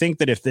I think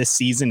that if this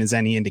season is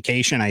any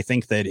indication, I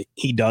think that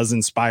he does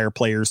inspire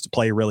players to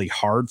play really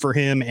hard for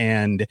him.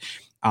 And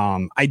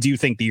I do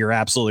think that you're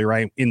absolutely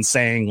right in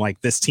saying,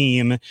 like, this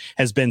team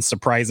has been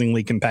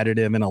surprisingly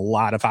competitive in a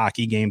lot of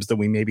hockey games that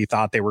we maybe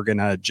thought they were going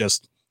to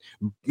just,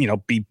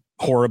 be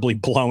horribly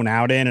blown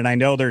out in. And I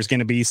know there's going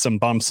to be some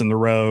bumps in the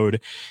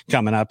road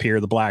coming up here.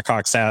 The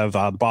Blackhawks have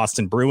the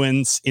Boston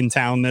Bruins in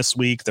town this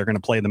week. They're going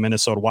to play the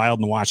Minnesota Wild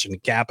and the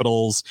Washington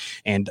Capitals,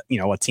 and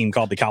a team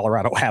called the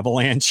Colorado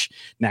Avalanche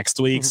next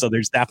week. So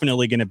there's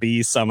definitely going to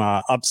be some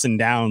ups and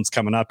downs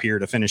coming up here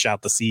to finish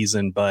out the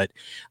season. But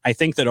I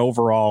think that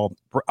overall,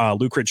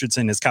 Luke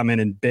Richardson has come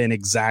in and been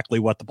exactly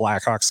what the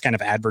Blackhawks kind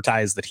of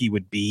advertised that he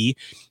would be.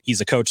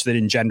 He's a coach that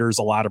engenders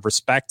a lot of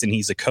respect, and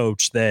he's a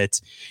coach that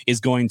is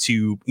going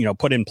to,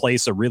 put in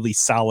place a really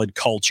solid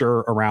culture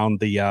around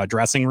the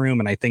dressing room.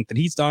 And I think that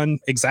he's done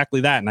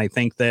exactly that. And I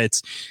think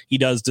that he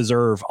does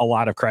deserve a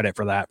lot of credit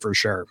for that, for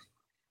sure.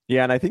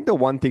 Yeah. And I think the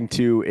one thing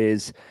too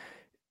is,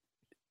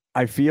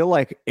 I feel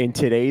like in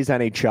today's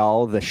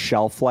NHL, the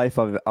shelf life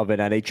of an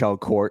NHL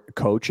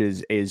coach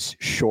is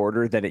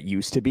shorter than it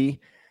used to be.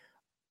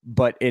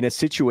 But in a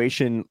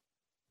situation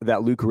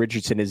that Luke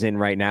Richardson is in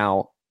right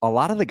now, a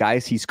lot of the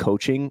guys he's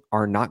coaching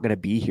are not going to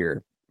be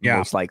here.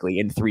 Most likely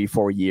in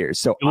 3-4 years.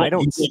 So I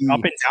don't see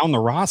up and down the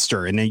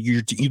roster. And then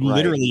you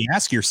literally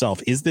ask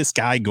yourself, is this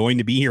guy going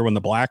to be here when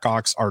the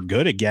Blackhawks are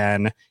good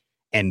again?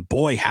 And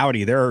boy,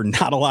 howdy, there are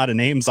not a lot of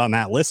names on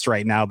that list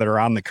right now that are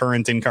on the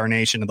current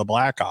incarnation of the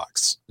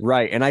Blackhawks.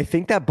 Right. And I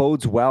think that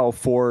bodes well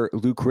for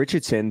Luke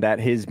Richardson, that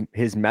his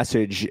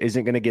message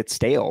isn't going to get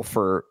stale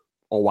for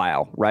a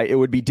while, right? It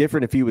would be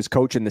different if he was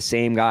coaching the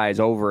same guys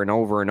over and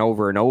over and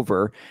over and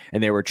over,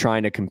 and they were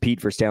trying to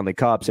compete for Stanley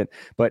Cups.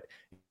 But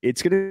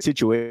it's going to be a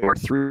situation where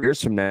 3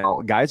 years from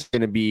now, guys are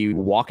going to be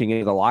walking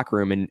into the locker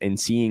room and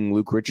seeing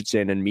Luke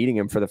Richardson and meeting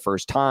him for the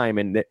first time.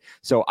 And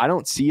so I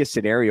don't see a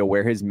scenario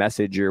where his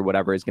message or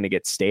whatever is going to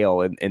get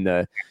stale in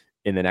the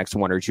next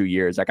 1 or 2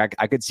 years. Like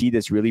I could see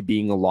this really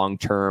being a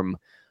long-term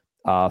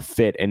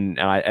fit. And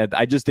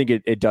I just think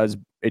it does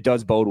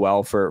bode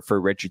well for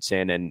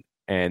Richardson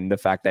and the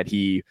fact that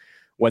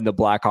when the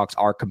Blackhawks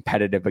are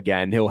competitive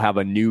again, he'll have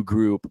a new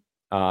group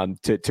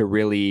to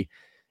really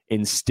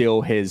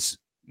instill his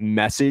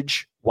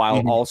message,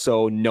 while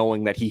also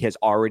knowing that he has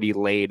already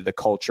laid the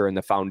culture and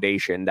the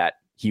foundation that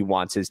he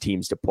wants his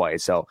teams to play.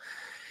 So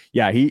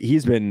yeah,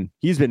 he's been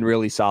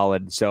really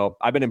solid. So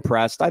I've been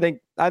impressed. I think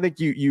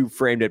you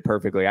framed it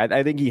perfectly.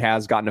 I think he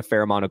has gotten a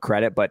fair amount of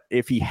credit, but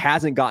if he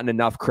hasn't gotten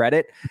enough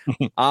credit,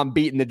 I'm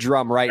beating the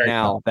drum right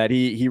now that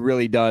he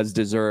really does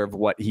deserve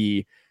what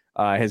he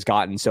has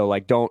gotten. So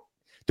like, don't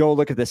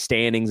look at the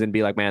standings and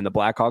be like, man, the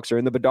Blackhawks are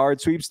in the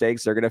Bedard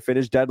sweepstakes. They're going to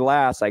finish dead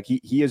last. Like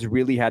he has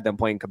really had them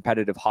playing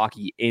competitive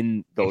hockey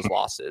in those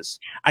losses.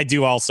 I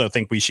do also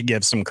think we should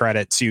give some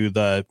credit to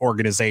the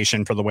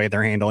organization for the way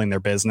they're handling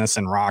their business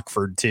in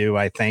Rockford too.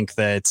 I think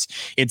that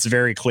it's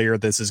very clear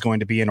this is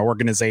going to be an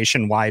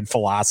organization-wide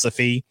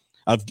philosophy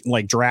of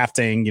like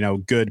drafting,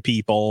 good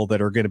people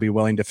that are going to be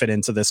willing to fit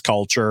into this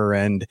culture.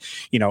 And,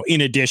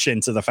 in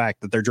addition to the fact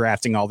that they're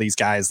drafting all these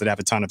guys that have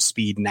a ton of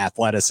speed and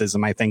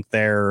athleticism, I think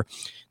they're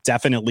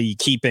definitely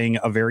keeping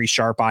a very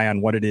sharp eye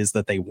on what it is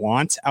that they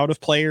want out of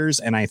players.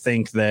 And I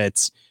think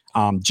that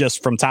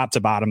just from top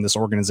to bottom, this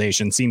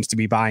organization seems to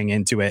be buying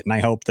into it. And I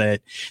hope that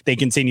they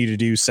continue to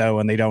do so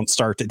and they don't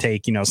start to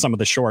take, some of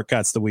the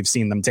shortcuts that we've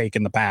seen them take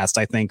in the past.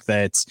 I think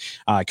that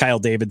Kyle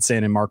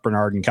Davidson and Mark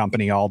Bernard and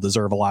company all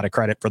deserve a lot of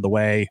credit for the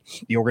way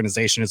the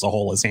organization as a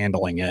whole is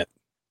handling it.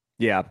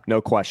 Yeah,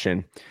 no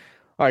question.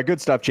 All right,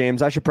 good stuff,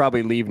 James. I should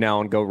probably leave now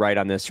and go right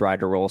on this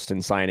Ryder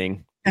Rolston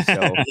signing.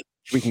 So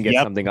we can get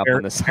something up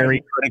on this.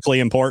 Very critically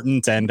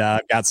important, and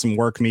got some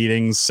work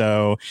meetings.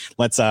 So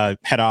let's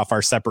head off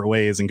our separate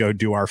ways and go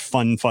do our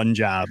fun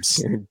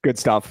jobs. Good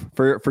stuff.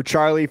 For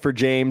Charlie, for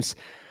James,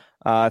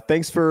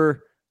 thanks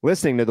for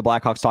listening to the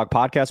Blackhawks Talk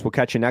podcast. We'll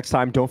catch you next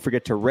time. Don't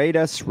forget to rate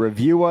us,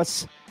 review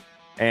us,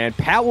 and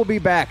Pat will be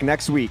back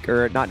next week,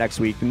 or not next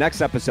week, the next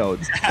episode.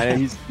 And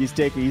he's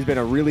been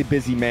a really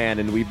busy man,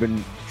 and we've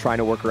been trying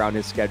to work around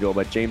his schedule,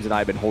 but James and I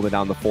have been holding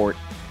down the fort.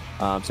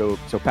 So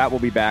Pat will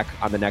be back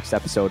on the next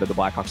episode of the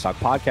Blackhawks Talk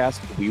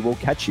podcast. We will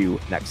catch you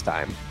next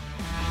time.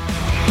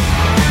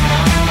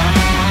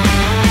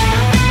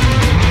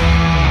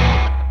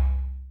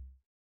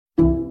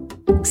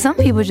 Some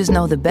people just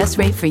know the best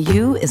rate for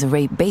you is a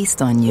rate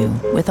based on you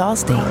with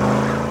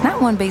Allstate. Not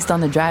one based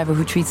on the driver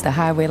who treats the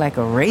highway like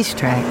a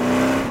racetrack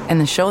and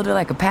the shoulder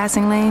like a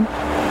passing lane.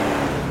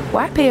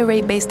 Why pay a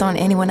rate based on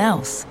anyone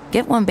else?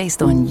 Get one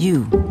based on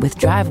you with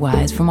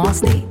DriveWise from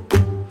Allstate.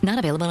 Not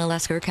available in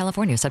Alaska or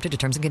California, subject to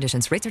terms and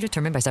conditions. Rates are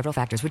determined by several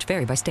factors, which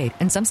vary by state.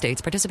 In some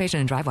states, participation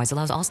in DriveWise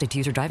allows Allstate to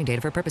use your driving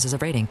data for purposes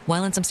of rating.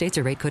 While in some states,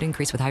 your rate could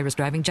increase with high-risk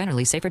driving.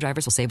 Generally, safer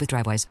drivers will save with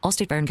DriveWise.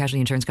 Allstate Fire and Casualty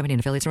Insurance Company and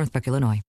affiliates, Northbrook, Illinois.